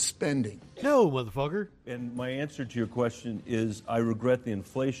regret the spending? No, motherfucker. And my answer to your question is I regret the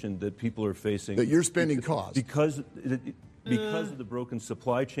inflation that people are facing. That your spending caused. Because of the broken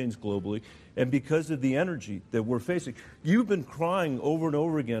supply chains globally and because of the energy that we're facing. You've been crying over and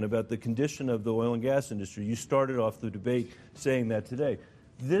over again about the condition of the oil and gas industry. You started off the debate saying that today.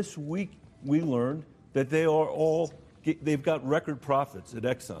 This week we learned that they've got record profits at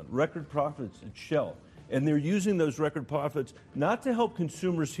Exxon, record profits at Shell, and they're using those record profits not to help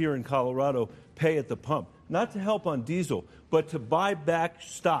consumers here in Colorado pay at the pump, not to help on diesel, but to buy back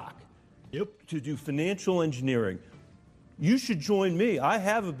stock, to do financial engineering. You should join me. I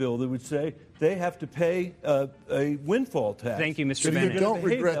have a bill that would say they have to pay a windfall tax. Thank you, Mr. So Bennett. you don't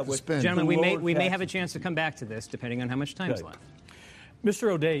regret the spending. Gentlemen, we may have a chance to come back to this depending on how much time is left.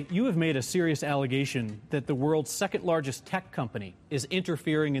 Mr. O'Dea, you have made a serious allegation that the world's second largest tech company is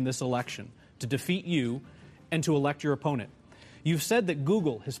interfering in this election to defeat you and to elect your opponent. You've said that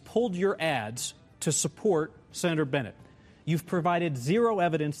Google has pulled your ads to support Senator Bennett. You've provided zero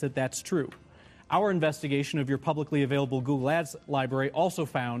evidence that that's true. Our investigation of your publicly available Google Ads library also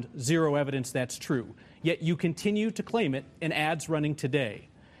found zero evidence that's true. Yet you continue to claim it in ads running today.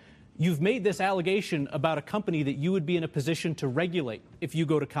 You've made this allegation about a company that you would be in a position to regulate if you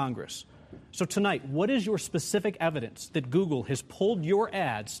go to Congress. So tonight, what is your specific evidence that Google has pulled your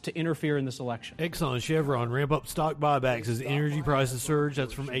ads to interfere in this election? Exxon, Chevron ramp up stock buybacks as energy prices surge.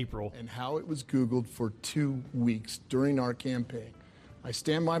 That's from April. And how it was Googled for 2 weeks during our campaign. I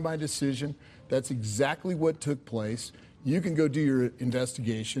stand by my decision. That's exactly what took place. You can go do your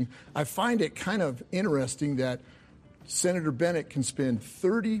investigation. I find it kind of interesting that Senator Bennett can spend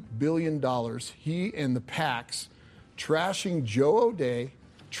 $30 billion, he and the PACs, trashing Joe O'Dea,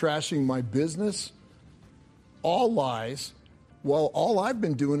 trashing my business, all lies, while all I've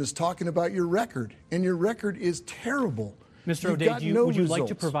been doing is talking about your record. And your record is terrible. Mr. O'Dea, would you like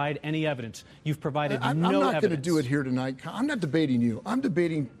to provide any evidence? You've provided no evidence. I'm not going to do it here tonight. I'm not debating you. I'm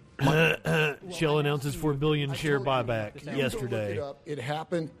debating Shell announces $4 billion share buyback yesterday. It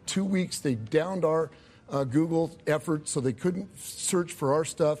happened 2 weeks. They downed our Google effort so they couldn't search for our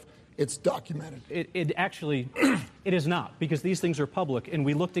stuff. It's documented. It actually, it is not, because these things are public. And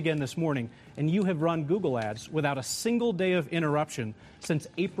we looked again this morning, and you have run Google ads without a single day of interruption since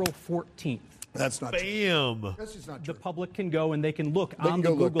April 14th. That's not Bam. true. That's just not true. The public can go and they can look on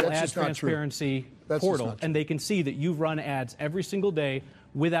the Google Ads Transparency portal, and they can see that you've run ads every single day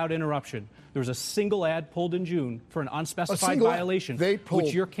without interruption. There was a single ad pulled in June for an unspecified violation,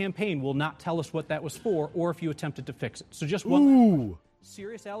 which your campaign will not tell us what that was for or if you attempted to fix it. So just one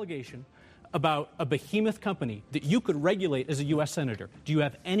serious allegation about a behemoth company that you could regulate as a U.S. Senator. Do you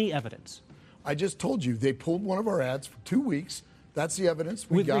have any evidence? I just told you they pulled one of our ads for 2 weeks. That's the evidence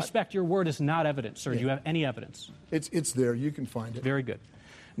we With got. respect, your word is not evidence, sir. Yeah. Do you have any evidence? It's there. You can find it. Very good.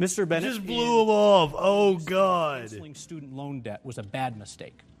 Mr. Bennett, Just blew him off. Oh, God. Canceling student loan debt was a bad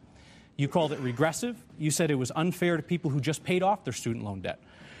mistake. You called it regressive. You said it was unfair to people who just paid off their student loan debt.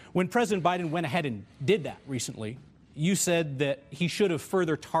 When President Biden went ahead and did that recently, you said that he should have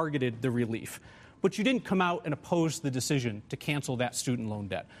further targeted the relief. But you didn't come out and oppose the decision to cancel that student loan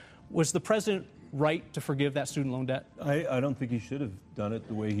debt. Was the president right to forgive that student loan debt? I don't think he should have done it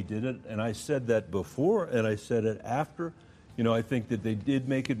the way he did it. And I said that before, and I said it after. You know, I think that they did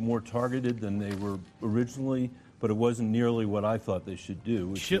make it more targeted than they were originally, but it wasn't nearly what I thought they should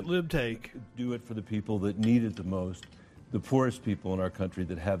do. Shit lib take. Do it for the people that need it the most, the poorest people in our country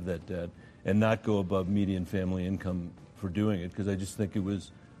that have that debt, and not go above median family income for doing it, because I just think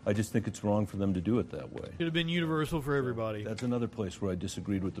it's wrong for them to do it that way. Should have been universal for everybody. That's another place where I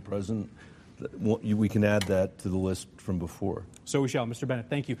disagreed with the president. We can add that to the list from before. So we shall, Mr. Bennett.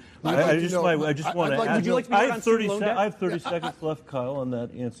 Thank you. I just want to add. Would you like to I have 30 seconds left, Kyle, on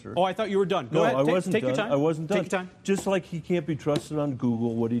that answer. Oh, I thought you were done. Go No, ahead. I wasn't take done. your time. I wasn't done. Take your time. Just like he can't be trusted on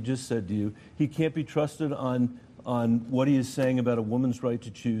Google, what he just said to you. He can't be trusted on what he is saying about a woman's right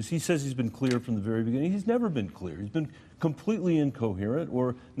to choose. He says he's been clear from the very beginning. He's never been clear. He's been completely incoherent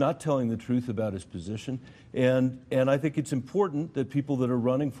or not telling the truth about his position. And I think it's important that people that are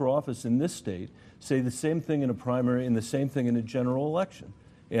running for office in this state say the same thing in a primary and the same thing in a general election.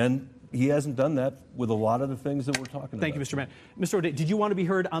 And he hasn't done that with a lot of the things that we're talking about. Thank you, Mr. Bennett. Mr. O'Day, did you want to be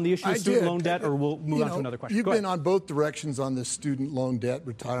heard on the issue of student loan debt, or we'll move on to another question? You've been on both directions on this student loan debt,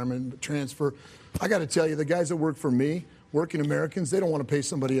 retirement, transfer. I got to tell you, the guys that work for me, working Americans, they don't want to pay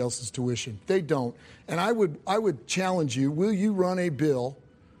somebody else's tuition. They don't. And I would challenge you, will you run a bill?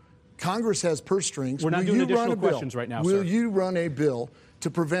 Congress has purse strings. We're not doing additional questions right now, sir. Will you run a bill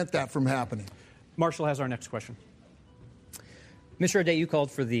to prevent that from happening? Marshall has our next question. Mr. O'Day, you called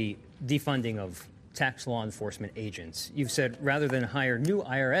for the defunding of tax law enforcement agents. You've said rather than hire new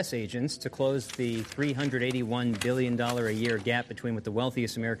IRS agents to close the $381 billion a year gap between what the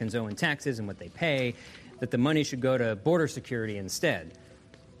wealthiest Americans owe in taxes and what they pay, that the money should go to border security instead.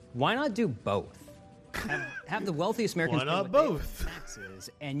 Why not do both? Have the wealthiest Americans pay what they owe in taxes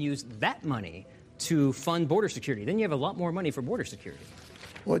and use that money to fund border security. Then you have a lot more money for border security.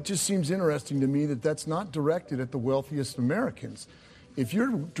 Well, it just seems interesting to me that that's not directed at the wealthiest Americans. If you're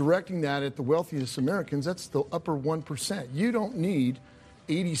directing that at the wealthiest Americans, that's the upper 1%. You don't need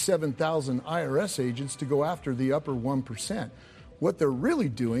 87,000 IRS agents to go after the upper 1%. What they're really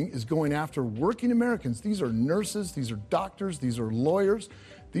doing is going after working Americans. These are nurses, these are doctors, these are lawyers,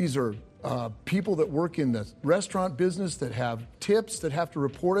 these are people that work in the restaurant business that have tips that have to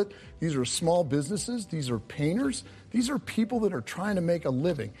report it. These are small businesses. These are painters. These are people that are trying to make a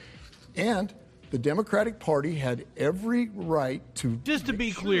living. And the Democratic Party had every right to... Just to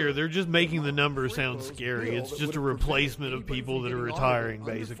be clear, they're just making the numbers sound scary. It's just a replacement of people that are retiring,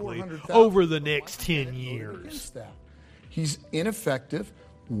 basically, over the next 10 years. He's ineffective.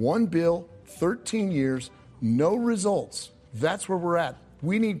 One bill, 13 years, no results. That's where we're at.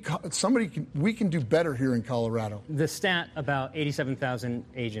 We need we can do better here in Colorado. The stat about 87,000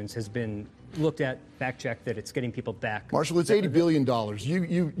 agents has been looked at, fact-checked, that it's getting people back. Marshall, it's $80 billion.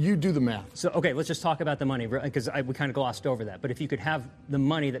 You do the math. So, okay, let's just talk about the money, because we kind of glossed over that. But if you could have the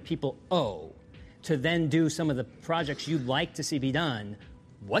money that people owe to then do some of the projects you'd like to see be done,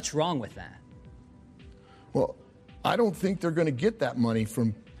 what's wrong with that? Well, I don't think they're going to get that money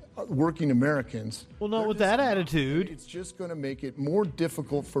from working Americans. Well, not with that attitude. It's just going to make it more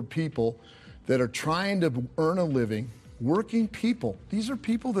difficult for people that are trying to earn a living, working people. These are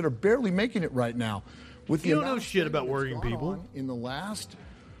people that are barely making it right now. With You don't know shit about working people. In the last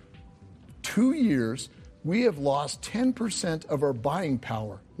 2 years, we have lost 10% of our buying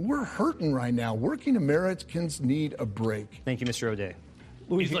power. We're hurting right now. Working Americans need a break. Thank you, Mr. O'Day.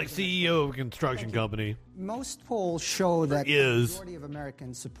 He's like CEO of a construction company. Most polls show that the majority of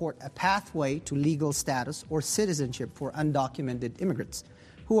Americans support a pathway to legal status or citizenship for undocumented immigrants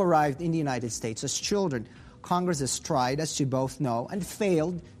who arrived in the United States as children. Congress has tried, as you both know, and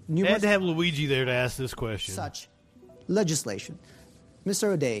failed numerous... Had to have Luigi there to ask this question. ...such legislation. Mr.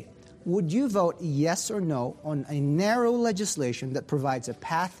 O'Day, would you vote yes or no on a narrow legislation that provides a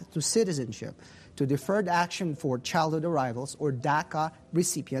path to citizenship to deferred action for childhood arrivals or DACA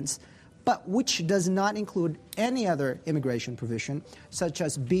recipients, but which does not include any other immigration provision, such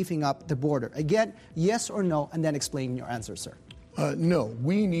as beefing up the border? Again, yes or no, and then explain your answer, sir. No,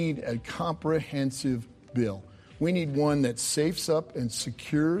 we need a comprehensive bill. We need one that safes up and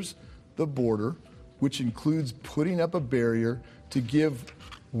secures the border, which includes putting up a barrier to give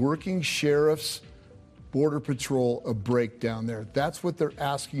working sheriffs Border Patrol a break down there. That's what they're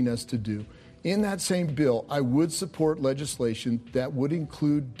asking us to do. In that same bill, I would support legislation that would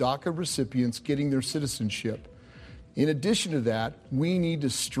include DACA recipients getting their citizenship. In addition to that, we need to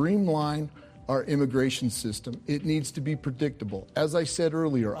streamline our immigration system. It needs to be predictable. As I said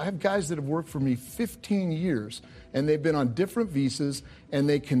earlier, I have guys that have worked for me 15 years, and they've been on different visas, and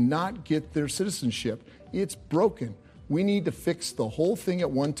they cannot get their citizenship. It's broken. We need to fix the whole thing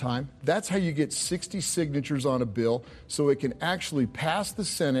at one time. That's how you get 60 signatures on a bill so it can actually pass the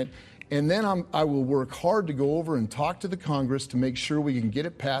Senate. And then I will work hard to go over and talk to the Congress to make sure we can get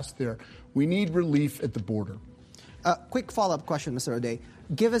it passed there. We need relief at the border. Quick follow-up question, Mr. O'Day.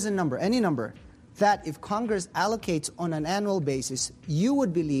 Give us a number, any number, that if Congress allocates on an annual basis, you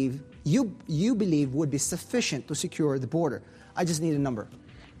would believe you believe would be sufficient to secure the border. I just need a number.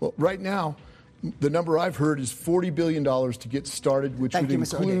 Well, right now, the number I've heard is $40 billion to get started, which would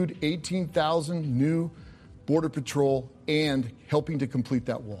include 18,000 new Border Patrol and helping to complete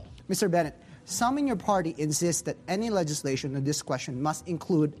that wall. Mr. Bennett, some in your party insist that any legislation on this question must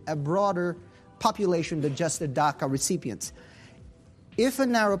include a broader population than just the DACA recipients. If a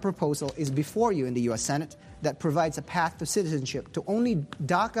narrow proposal is before you in the U.S. Senate that provides a path to citizenship to only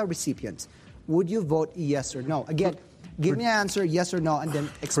DACA recipients, would you vote yes or no? Again, give me an answer, yes or no, and then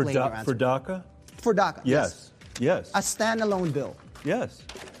explain your answer. For DACA? For DACA, yes. Yes. A standalone bill. Yes.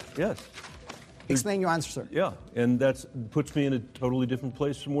 Yes. Explain your answer, sir. Yeah, and that puts me in a totally different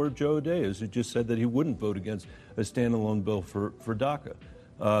place from where Joe O'Dea is, who just said that he wouldn't vote against a standalone bill for DACA.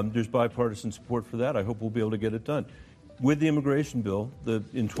 There's bipartisan support for that. I hope we'll be able to get it done. With the immigration bill,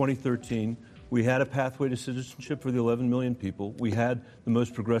 in 2013, we had a pathway to citizenship for the 11 million people. We had the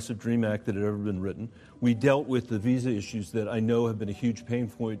most progressive DREAM Act that had ever been written. We dealt with the visa issues that I know have been a huge pain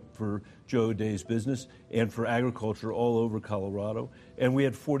point for Joe O'Dea's business and for agriculture all over Colorado. And we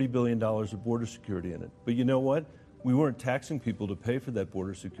had $40 billion of border security in it. But you know what? We weren't taxing people to pay for that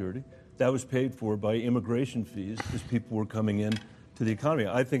border security. That was paid for by immigration fees as people were coming in to the economy.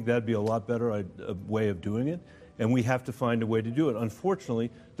 I think that'd be a lot better way of doing it. And we have to find a way to do it. Unfortunately,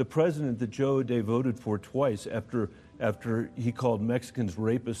 the president that Joe O'Dea voted for twice after he called Mexicans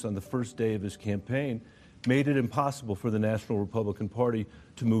rapists on the first day of his campaign made it impossible for the National Republican Party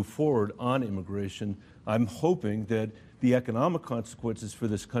to move forward on immigration. I'm hoping that the economic consequences for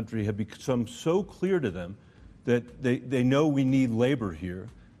this country have become so clear to them that they know we need labor here,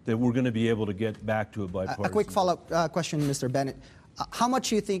 that we're going to be able to get back to a bipartisan. A quick follow-up question, Mr. Bennett. How much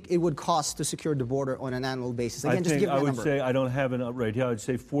do you think it would cost to secure the border on an annual basis? Again, just give me a number. I would say, I don't have it right here, I would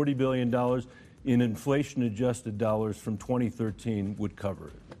say $40 billion in inflation-adjusted dollars from 2013 would cover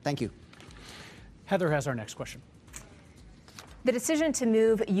it. Thank you. Heather has our next question. The decision to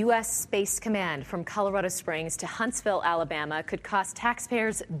move U.S. Space Command from Colorado Springs to Huntsville, Alabama, could cost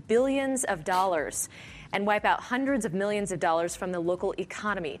taxpayers billions of dollars and wipe out hundreds of millions of dollars from the local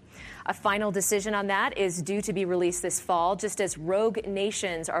economy. A final decision on that is due to be released this fall, just as rogue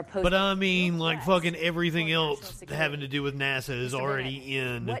nations are posting. But I mean, like fucking everything else having to do with NASA is already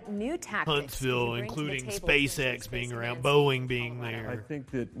in Huntsville, including SpaceX being around, Boeing being there. I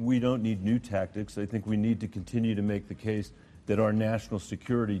think that we don't need new tactics. I think we need to continue to make the case that our national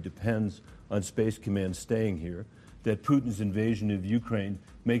security depends on Space Command staying here, that Putin's invasion of Ukraine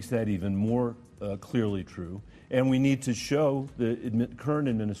makes that even more clearly true. And we need to show the current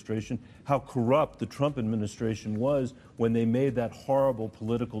administration how corrupt the Trump administration was when they made that horrible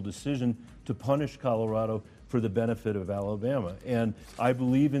political decision to punish Colorado for the benefit of Alabama. And I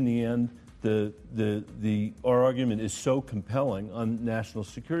believe in the end, our argument is so compelling on national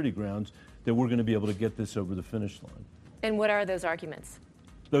security grounds that we're going to be able to get this over the finish line. And what are those arguments?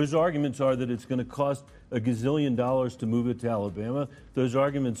 Those arguments are that it's going to cost a gazillion dollars to move it to Alabama. Those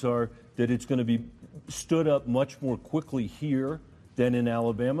arguments are that it's going to be stood up much more quickly here than in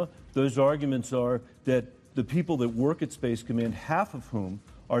Alabama. Those arguments are that the people that work at Space Command, half of whom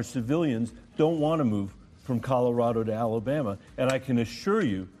are civilians, don't want to move from Colorado to Alabama. And I can assure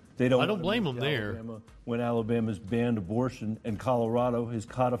you they don't. I don't blame them there. When Alabama's banned abortion and Colorado has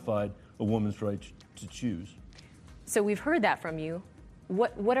codified a woman's right to choose. So we've heard that from you.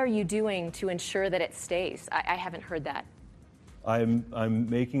 What are you doing to ensure that it stays? I haven't heard that. I'm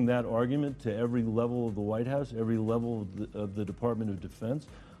making that argument to every level of the White House, every level of the Department of Defense.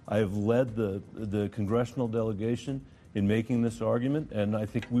 I have led the congressional delegation in making this argument, and I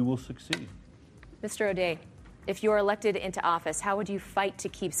think we will succeed. Mr. O'Day, if you're elected into office, how would you fight to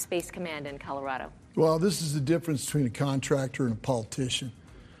keep Space Command in Colorado? Well, this is the difference between a contractor and a politician.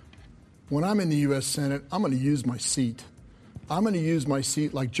 When I'm in the U.S. Senate, I'm going to use my seat. I'm going to use my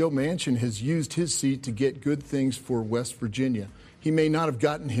seat like Joe Manchin has used his seat to get good things for West Virginia. He may not have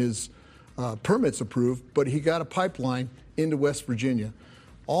gotten his permits approved, but he got a pipeline into West Virginia.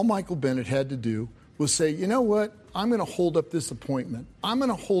 All Michael Bennet had to do was say, you know what, I'm going to hold up this appointment. I'm going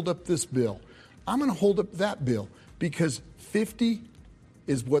to hold up this bill. I'm going to hold up that bill, because 50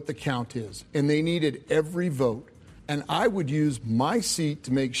 is what the count is, and they needed every vote. And I would use my seat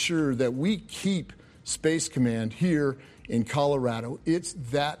to make sure that we keep Space Command here in Colorado. It's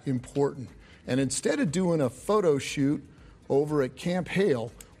that important. And instead of doing a photo shoot over at Camp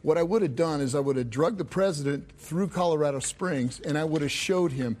Hale, what I would have done is I would have drugged the president through Colorado Springs, and I would have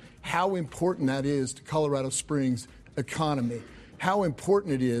showed him how important that is to Colorado Springs' economy, how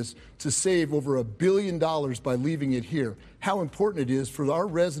important it is to save over $1 billion by leaving it here, how important it is for our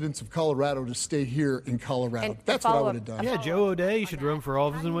residents of Colorado to stay here in Colorado. And that's what I would have done. Yeah, Joe O'Dea should run for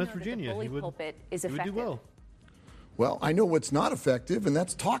office in West Virginia. The bully pulpit is he would do effective. well. Well, I know what's not effective, and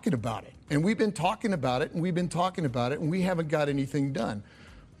that's talking about it. And we've been talking about it, and we've been talking about it, and we haven't got anything done.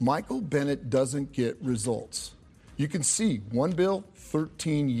 Michael Bennet doesn't get results. You can see one bill,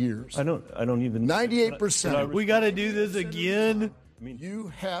 13 years. I don't even 98%. We got to do this again.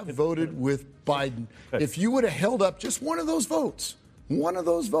 You have voted with Biden. If you would have held up just one of those votes,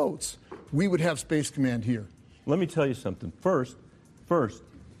 we would have Space Command here. Let me tell you something. First,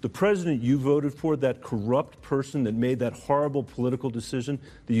 the president you voted for, that corrupt person that made that horrible political decision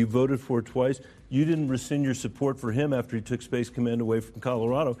that you voted for twice, you didn't rescind your support for him after he took Space Command away from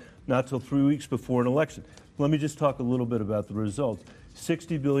Colorado, not till 3 weeks before an election. Let me just talk a little bit about the results.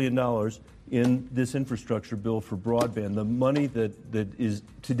 $60 billion in this infrastructure bill for broadband, the money that is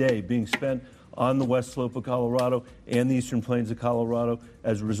today being spent on the west slope of Colorado and the eastern plains of Colorado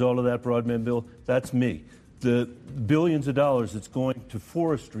as a result of that broadband bill, that's me. The billions of dollars that's going to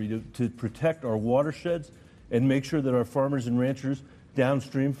forestry to protect our watersheds and make sure that our farmers and ranchers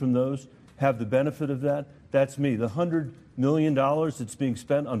downstream from those have the benefit of that, that's me. The $100 million that's being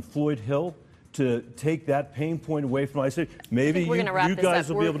spent on Floyd Hill to take that pain point away from, I say, maybe you guys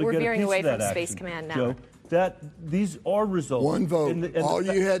will be able to get a piece away of that from action. Space Command now. Joe, these are results. One vote. All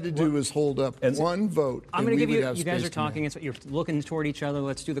you had to do is hold up one vote. I'm going to give you, you guys are talking, you're looking toward each other.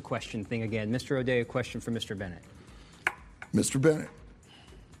 Let's do the question thing again. Mr. O'Dea, a question for Mr. Bennet. Mr. Bennet.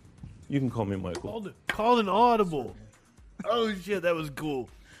 You can call me Michael. Called an audible. Oh, shit, that was cool.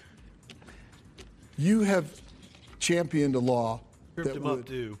 You have championed a law Tripped that him up, would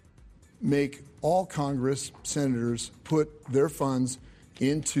too. make all Congress senators put their funds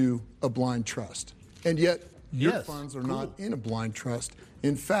into a blind trust. And yet, your funds are not in a blind trust.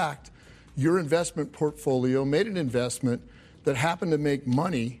 In fact, your investment portfolio made an investment that happened to make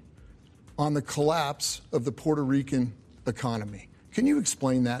money on the collapse of the Puerto Rican economy. Can you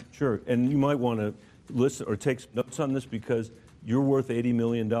explain that? Sure, and you might want to listen or take some notes on this because you're worth $80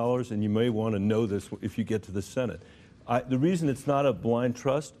 million, and you may want to know this if you get to the Senate. The reason it's not a blind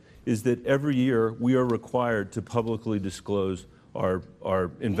trust is that every year we are required to publicly disclose our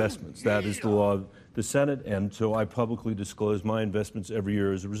investments. That is the law of the Senate, and so I publicly disclose my investments every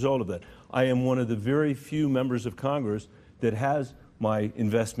year as a result of that. I am one of the very few members of Congress that has my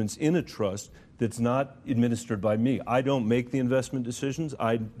investments in a trust that's not administered by me. I don't make the investment decisions.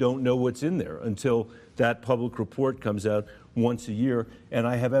 I don't know what's in there until that public report comes out once a year, and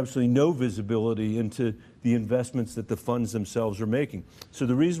I have absolutely no visibility into the investments that the funds themselves are making. So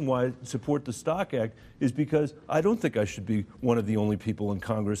the reason why I support the Stock Act is because I don't think I should be one of the only people in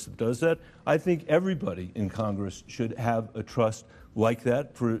Congress that does that. I think everybody in Congress should have a trust like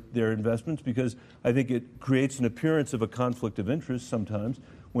that for their investments because I think it creates an appearance of a conflict of interest sometimes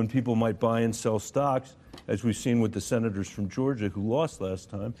when people might buy and sell stocks, as we've seen with the senators from Georgia who lost last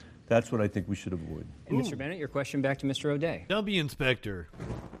time. That's what I think we should avoid. And Mr. Bennet, your question back to Mr. O'Dea. Dumpy Inspector.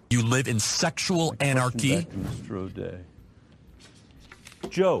 You live in sexual anarchy. Back to Mr. O'Dea.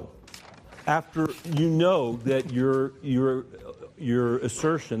 Joe, after you know that your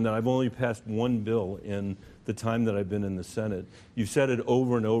assertion that I've only passed one bill in the time that I've been in the Senate, you've said it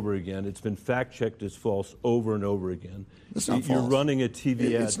over and over again. It's been fact-checked as false over and over again. It's not You're false. running a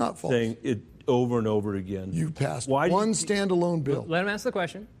TV ad It's not false. saying it over and over again. You passed one standalone bill. Let him ask the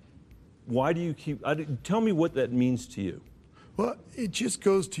question. Why do you keep... tell me what that means to you. Well, it just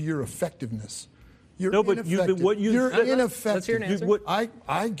goes to your effectiveness. You're No, but ineffective. you're ineffective. Let's hear an answer.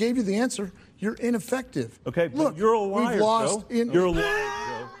 I gave you the answer. You're ineffective. Okay, but Look, you're a liar, we've lost Joe. in. You're a liar,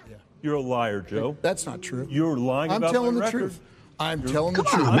 Joe. You're a liar, Joe. That's not true. You're lying I'm about telling my the record. truth. I'm telling the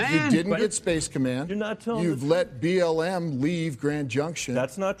Come truth. on, man. You didn't get Space Command. You're not telling You've the let BLM leave Grand Junction.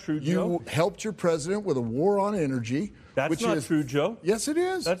 That's not true, Joe. You helped your president with a war on energy. That's which not is, true, Joe. Yes, it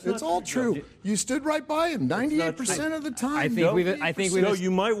is. That's it's not all true, true. Joe. You stood right by him 98% of the time. I think Joe. we've Joe, you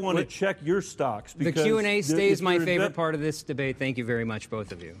might want to check your stocks. The because Q&A stays if my you're favorite part of this debate. Thank you very much,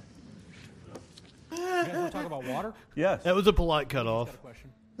 both of you. guys want to talk about water? Yes. That was a polite cutoff.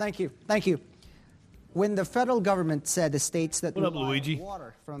 Thank you. Thank you. When the federal government said the states that What up, rely on Luigi?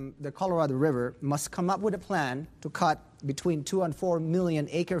 water from the Colorado River must come up with a plan to cut between 2 and 4 million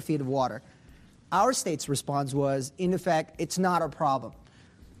acre-feet of water, our state's response was, in effect, it's not our problem.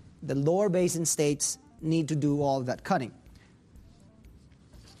 The lower basin states need to do all of that cutting.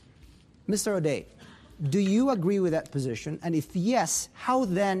 Mr. O'Day, do you agree with that position? And if yes, how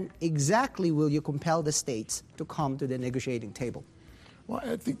then exactly will you compel the states to come to the negotiating table? Well,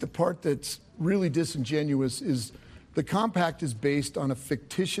 I think the part that's really disingenuous is the compact is based on a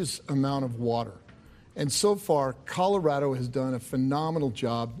fictitious amount of water. And so far, Colorado has done a phenomenal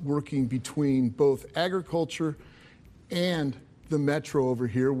job working between both agriculture and the metro over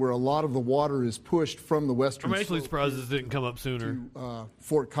here, where a lot of the water is pushed from the western I'm actually slope surprised this didn't come up sooner. to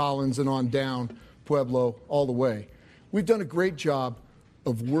Fort Collins and on down, Pueblo, all the way. We've done a great job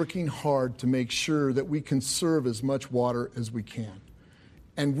of working hard to make sure that we conserve as much water as we can.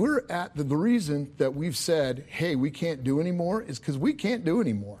 And we're at the reason that we've said, hey, we can't do anymore is because we can't do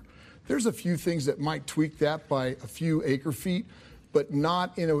anymore. There's a few things that might tweak that by a few acre feet, but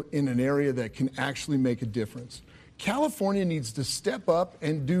not in an area that can actually make a difference. California needs to step up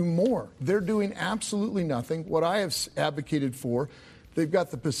and do more. They're doing absolutely nothing. What I have advocated for, they've got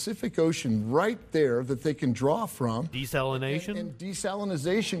the Pacific Ocean right there that they can draw from. Desalination? And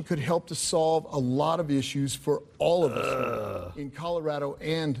desalinization could help to solve a lot of issues for all of us in Colorado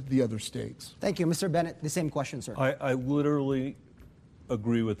and the other states. Thank you. Mr. Bennett, the same question, sir. I literally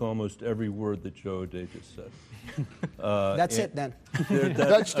agree with almost every word that Joe O'Day just said. That's it then.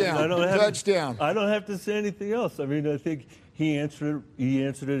 Touchdown. Touchdown. I don't have to say anything else. I mean, I think he answered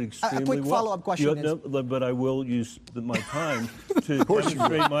it extremely well. A quick follow-up question. No, but I will use my time to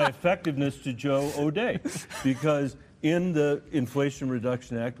demonstrate my effectiveness to Joe O'Day, because in the Inflation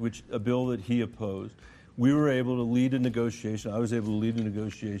Reduction Act, which a bill that he opposed, we were able to lead a negotiation. I was able to lead a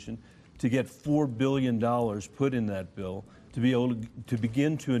negotiation to get $4 billion put in that bill to be able to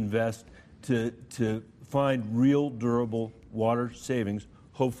begin to invest to find real durable water savings,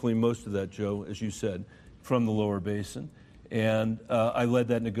 hopefully most of that, Joe, as you said, from the lower basin. And I led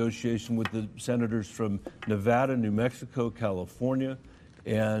that negotiation with the senators from Nevada, New Mexico, California.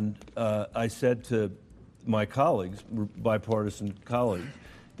 And I said to my colleagues, bipartisan colleagues,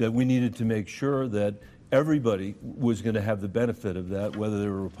 that we needed to make sure that everybody was going to have the benefit of that, whether they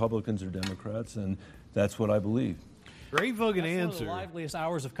were Republicans or Democrats. And that's what I believe. Great fucking answer. One of the liveliest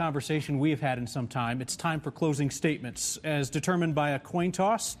hours of conversation we've had in some time. It's time for closing statements, as determined by a coin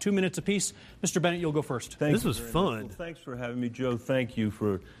toss. 2 minutes apiece. Mr. Bennett, you'll go first. This was fun. Well, thanks for having me, Joe. Thank you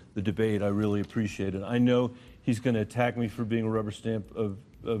for the debate. I really appreciate it. I know he's going to attack me for being a rubber stamp of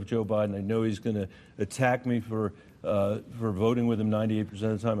Joe Biden. I know he's going to attack me for voting with him 98%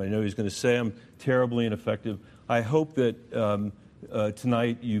 of the time. I know he's going to say I'm terribly ineffective. I hope that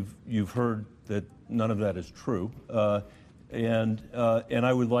tonight you've heard that none of that is true, and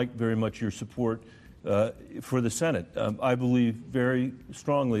I would like very much your support for the Senate. I believe very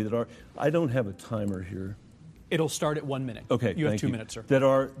strongly that I don't have a timer here. It'll start at 1 minute. Okay, you have 2 minutes, sir. That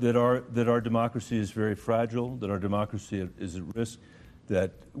our democracy is very fragile. That our democracy is at risk.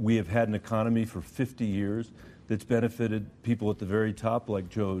 That we have had an economy for 50 years that's benefited people at the very top, like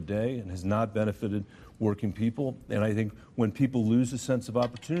Joe O'Day, and has not benefited working people. And I think when people lose a sense of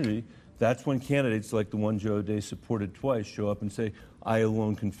opportunity, that's when candidates like the one Joe O'Day supported twice show up and say, I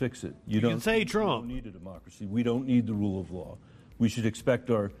alone can fix it. You can say Trump. We don't need a democracy. We don't need the rule of law. We should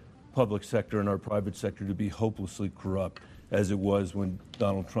expect our public sector and our private sector to be hopelessly corrupt, as it was when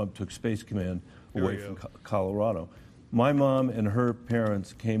Donald Trump took Space Command away from Colorado. My mom and her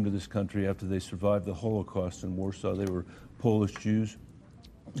parents came to this country after they survived the Holocaust in Warsaw. They were Polish Jews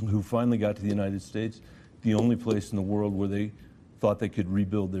who finally got to the United States, the only place in the world where they thought they could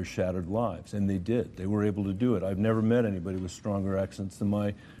rebuild their shattered lives, and they did. They were able to do it. I've never met anybody with stronger accents than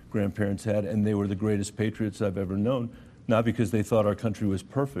my grandparents had, and they were the greatest patriots I've ever known, not because they thought our country was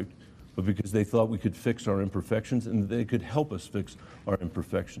perfect, but because they thought we could fix our imperfections and they could help us fix our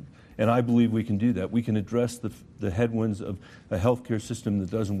imperfections. And I believe we can do that. We can address the headwinds of a healthcare system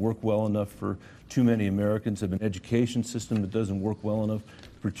that doesn't work well enough for too many Americans, of an education system that doesn't work well enough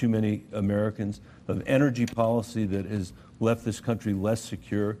for too many Americans, of energy policy that has left this country less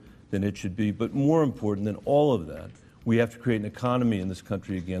secure than it should be. But more important than all of that, we have to create an economy in this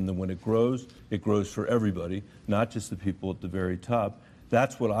country again that when it grows for everybody, not just the people at the very top.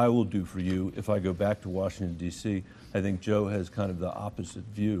 That's what I will do for you if I go back to Washington, D.C. I think Joe has kind of the opposite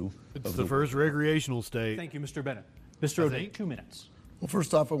view. It's the first recreational state. Thank you, Mr. Bennett. Mr. O'Day, 2 minutes. Well,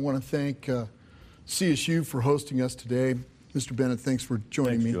 first off, I want to thank CSU for hosting us today. Mr. Bennett, thanks for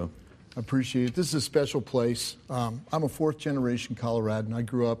joining me. Joe. I appreciate it. This is a special place. I'm a fourth-generation Coloradan. I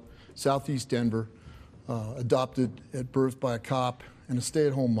grew up southeast Denver, adopted at birth by a cop and a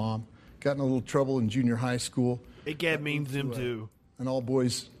stay-at-home mom. Got in a little trouble in junior high school. Hey, Gab means them too. An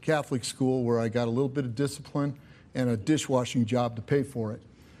all-boys Catholic school where I got a little bit of discipline and a dishwashing job to pay for it.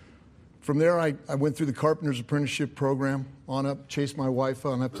 From there, I went through the Carpenter's Apprenticeship Program, on up, chased my wife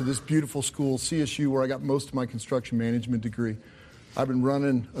on up to this beautiful school, CSU, where I got most of my construction management degree. I've been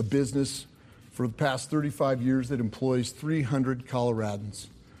running a business for the past 35 years that employs 300 Coloradans,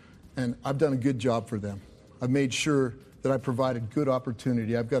 and I've done a good job for them. I've made sure that I provided good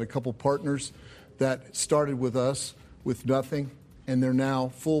opportunity. I've got a couple partners that started with us with nothing, and they're now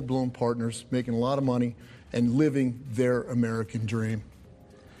full-blown partners, making a lot of money and living their American dream.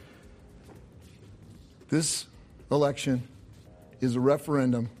 This election is a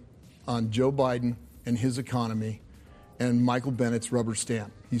referendum on Joe Biden and his economy and Michael Bennett's rubber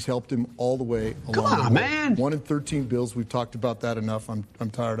stamp. He's helped him all the way along. Come on, man. 1 in 13 bills. We've talked about that enough. I'm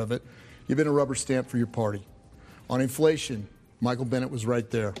tired of it. You've been a rubber stamp for your party. On inflation, Michael Bennett was right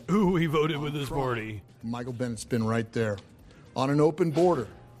there. Ooh, he voted with his party. Michael Bennett's been right there. On an open border,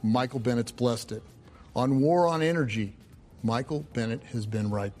 Michael Bennett's blessed it. On war on energy, Michael Bennett has been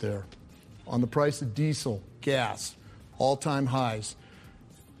right there. On the price of diesel, gas, all-time highs.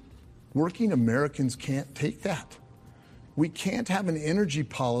 Working Americans can't take that. We can't have an energy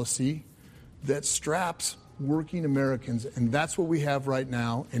policy that straps working Americans, and that's what we have right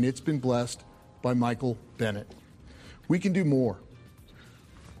now, and it's been blessed by Michael Bennett. We can do more.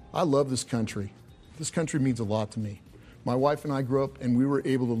 I love this country. This country means a lot to me. My wife and I grew up, and we were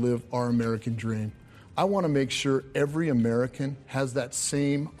able to live our American dream. I want to make sure every American has that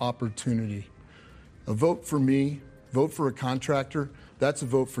same opportunity. A vote for me, vote for a contractor, that's a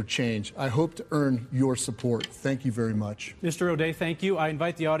vote for change. I hope to earn your support. Thank you very much. Mr. O'Dea, thank you. I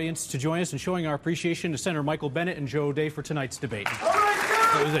invite the audience to join us in showing our appreciation to Senator Michael Bennet and Joe O'Dea for tonight's debate.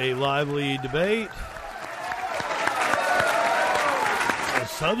 It was a lively debate. A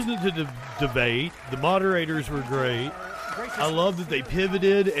substantive debate. The moderators were great. I love that they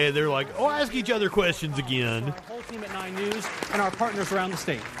pivoted and they're like, oh, ask each other questions again. Our whole team at 9 News and our partners around the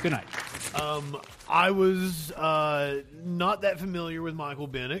state. Good night. I was not that familiar with Michael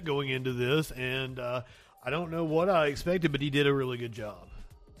Bennet going into this, and I don't know what I expected, but he did a really good job.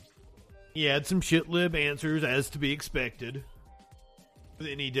 He had some shit-lib answers, as to be expected with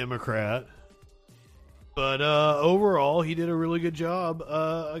any Democrat. But overall, he did a really good job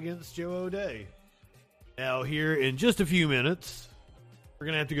against Joe O'Dea. Now, here in just a few minutes, we're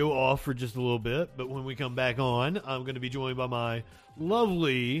going to have to go off for just a little bit, but when we come back on, I'm going to be joined by my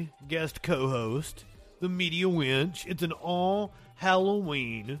lovely guest co-host, the Media Winch. It's an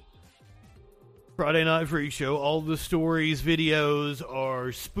all-Halloween Friday Night Freak Show. All the stories, videos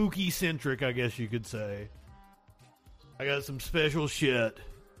are spooky-centric, I guess you could say. I got some special shit.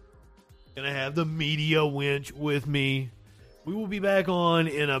 Gonna have the Media Winch with me. We will be back on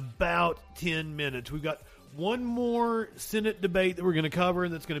in about 10 minutes. We've got one more Senate debate that we're going to cover,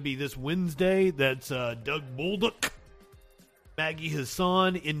 and that's going to be this Wednesday. That's Doug Bolduc, Maggie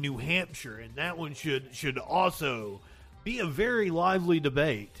Hassan in New Hampshire, and that one should also be a very lively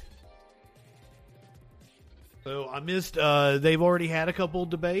debate. So I missed, they've already had a couple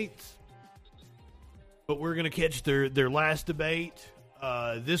debates, but we're going to catch their last debate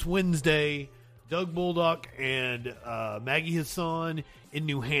this Wednesday. Doug Bolduc and Maggie Hassan in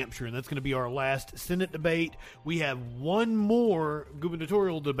New Hampshire, and that's going to be our last Senate debate. We have one more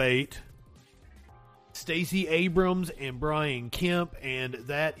gubernatorial debate, Stacey Abrams and Brian Kemp, and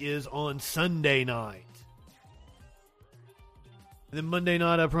that is on Sunday night. And then Monday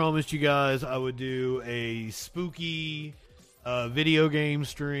night, I promised you guys I would do a spooky video game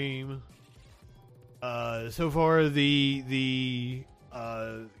stream. So far, the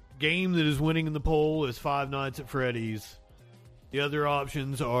game that is winning in the poll is Five Nights at Freddy's. The other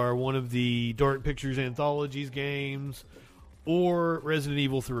options are one of the Dark Pictures Anthologies games or Resident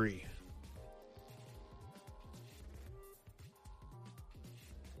Evil 3.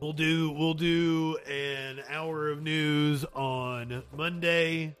 We'll do an hour of news on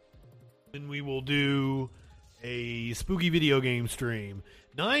Monday, and we will do a spooky video game stream.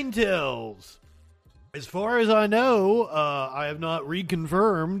 Nine Tails. As far as I know, I have not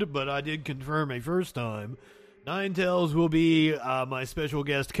reconfirmed, but I did confirm a first time. Nine Tails will be my special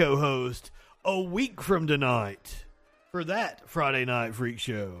guest co-host a week from tonight for that Friday Night Freak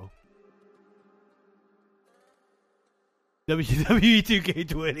Show. WWE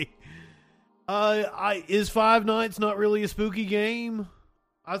 2K20. Is Five Nights not really a spooky game?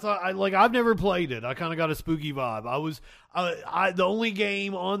 I've never played it. I kind of got a spooky vibe. The only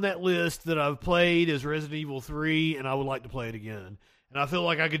game on that list that I've played is Resident Evil 3, and I would like to play it again. And I feel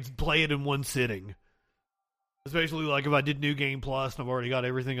like I could play it in one sitting. Especially like if I did New Game Plus and I've already got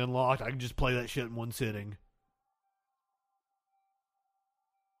everything unlocked, I can just play that shit in one sitting.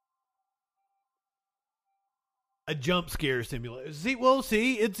 A jump scare simulator.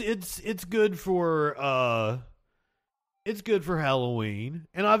 It's good for it's good for Halloween,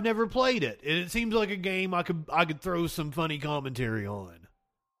 and I've never played it. And it seems like a game I could throw some funny commentary on.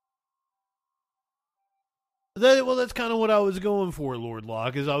 That's kind of what I was going for, Lord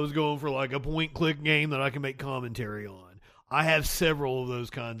Locke, is I was going for like a point-click game that I can make commentary on. I have several of those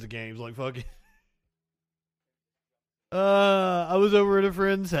kinds of games, like fucking... I was over at a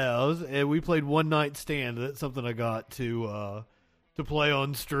friend's house, and we played One Night Stand. That's something I got to play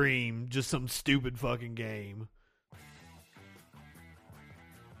on stream, just some stupid fucking game.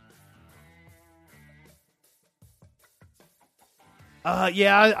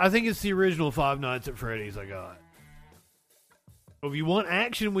 I think it's the original Five Nights at Freddy's I got. If you want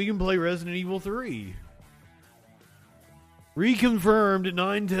action, we can play Resident Evil 3. Reconfirmed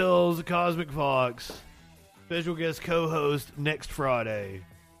Ninetales Cosmic Fox. Special guest co-host next Friday.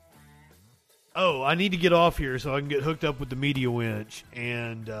 Oh, I need to get off here so I can get hooked up with the media winch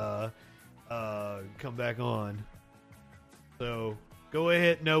and come back on. So, go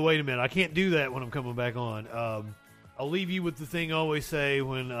ahead. No, wait a minute. I can't do that when I'm coming back on. I'll leave you with the thing I always say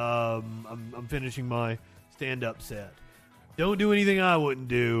when I'm finishing my stand-up set. Don't do anything I wouldn't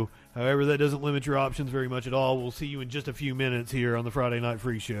do. However, that doesn't limit your options very much at all. We'll see you in just a few minutes here on the Friday Night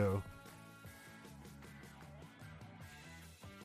Freak Show.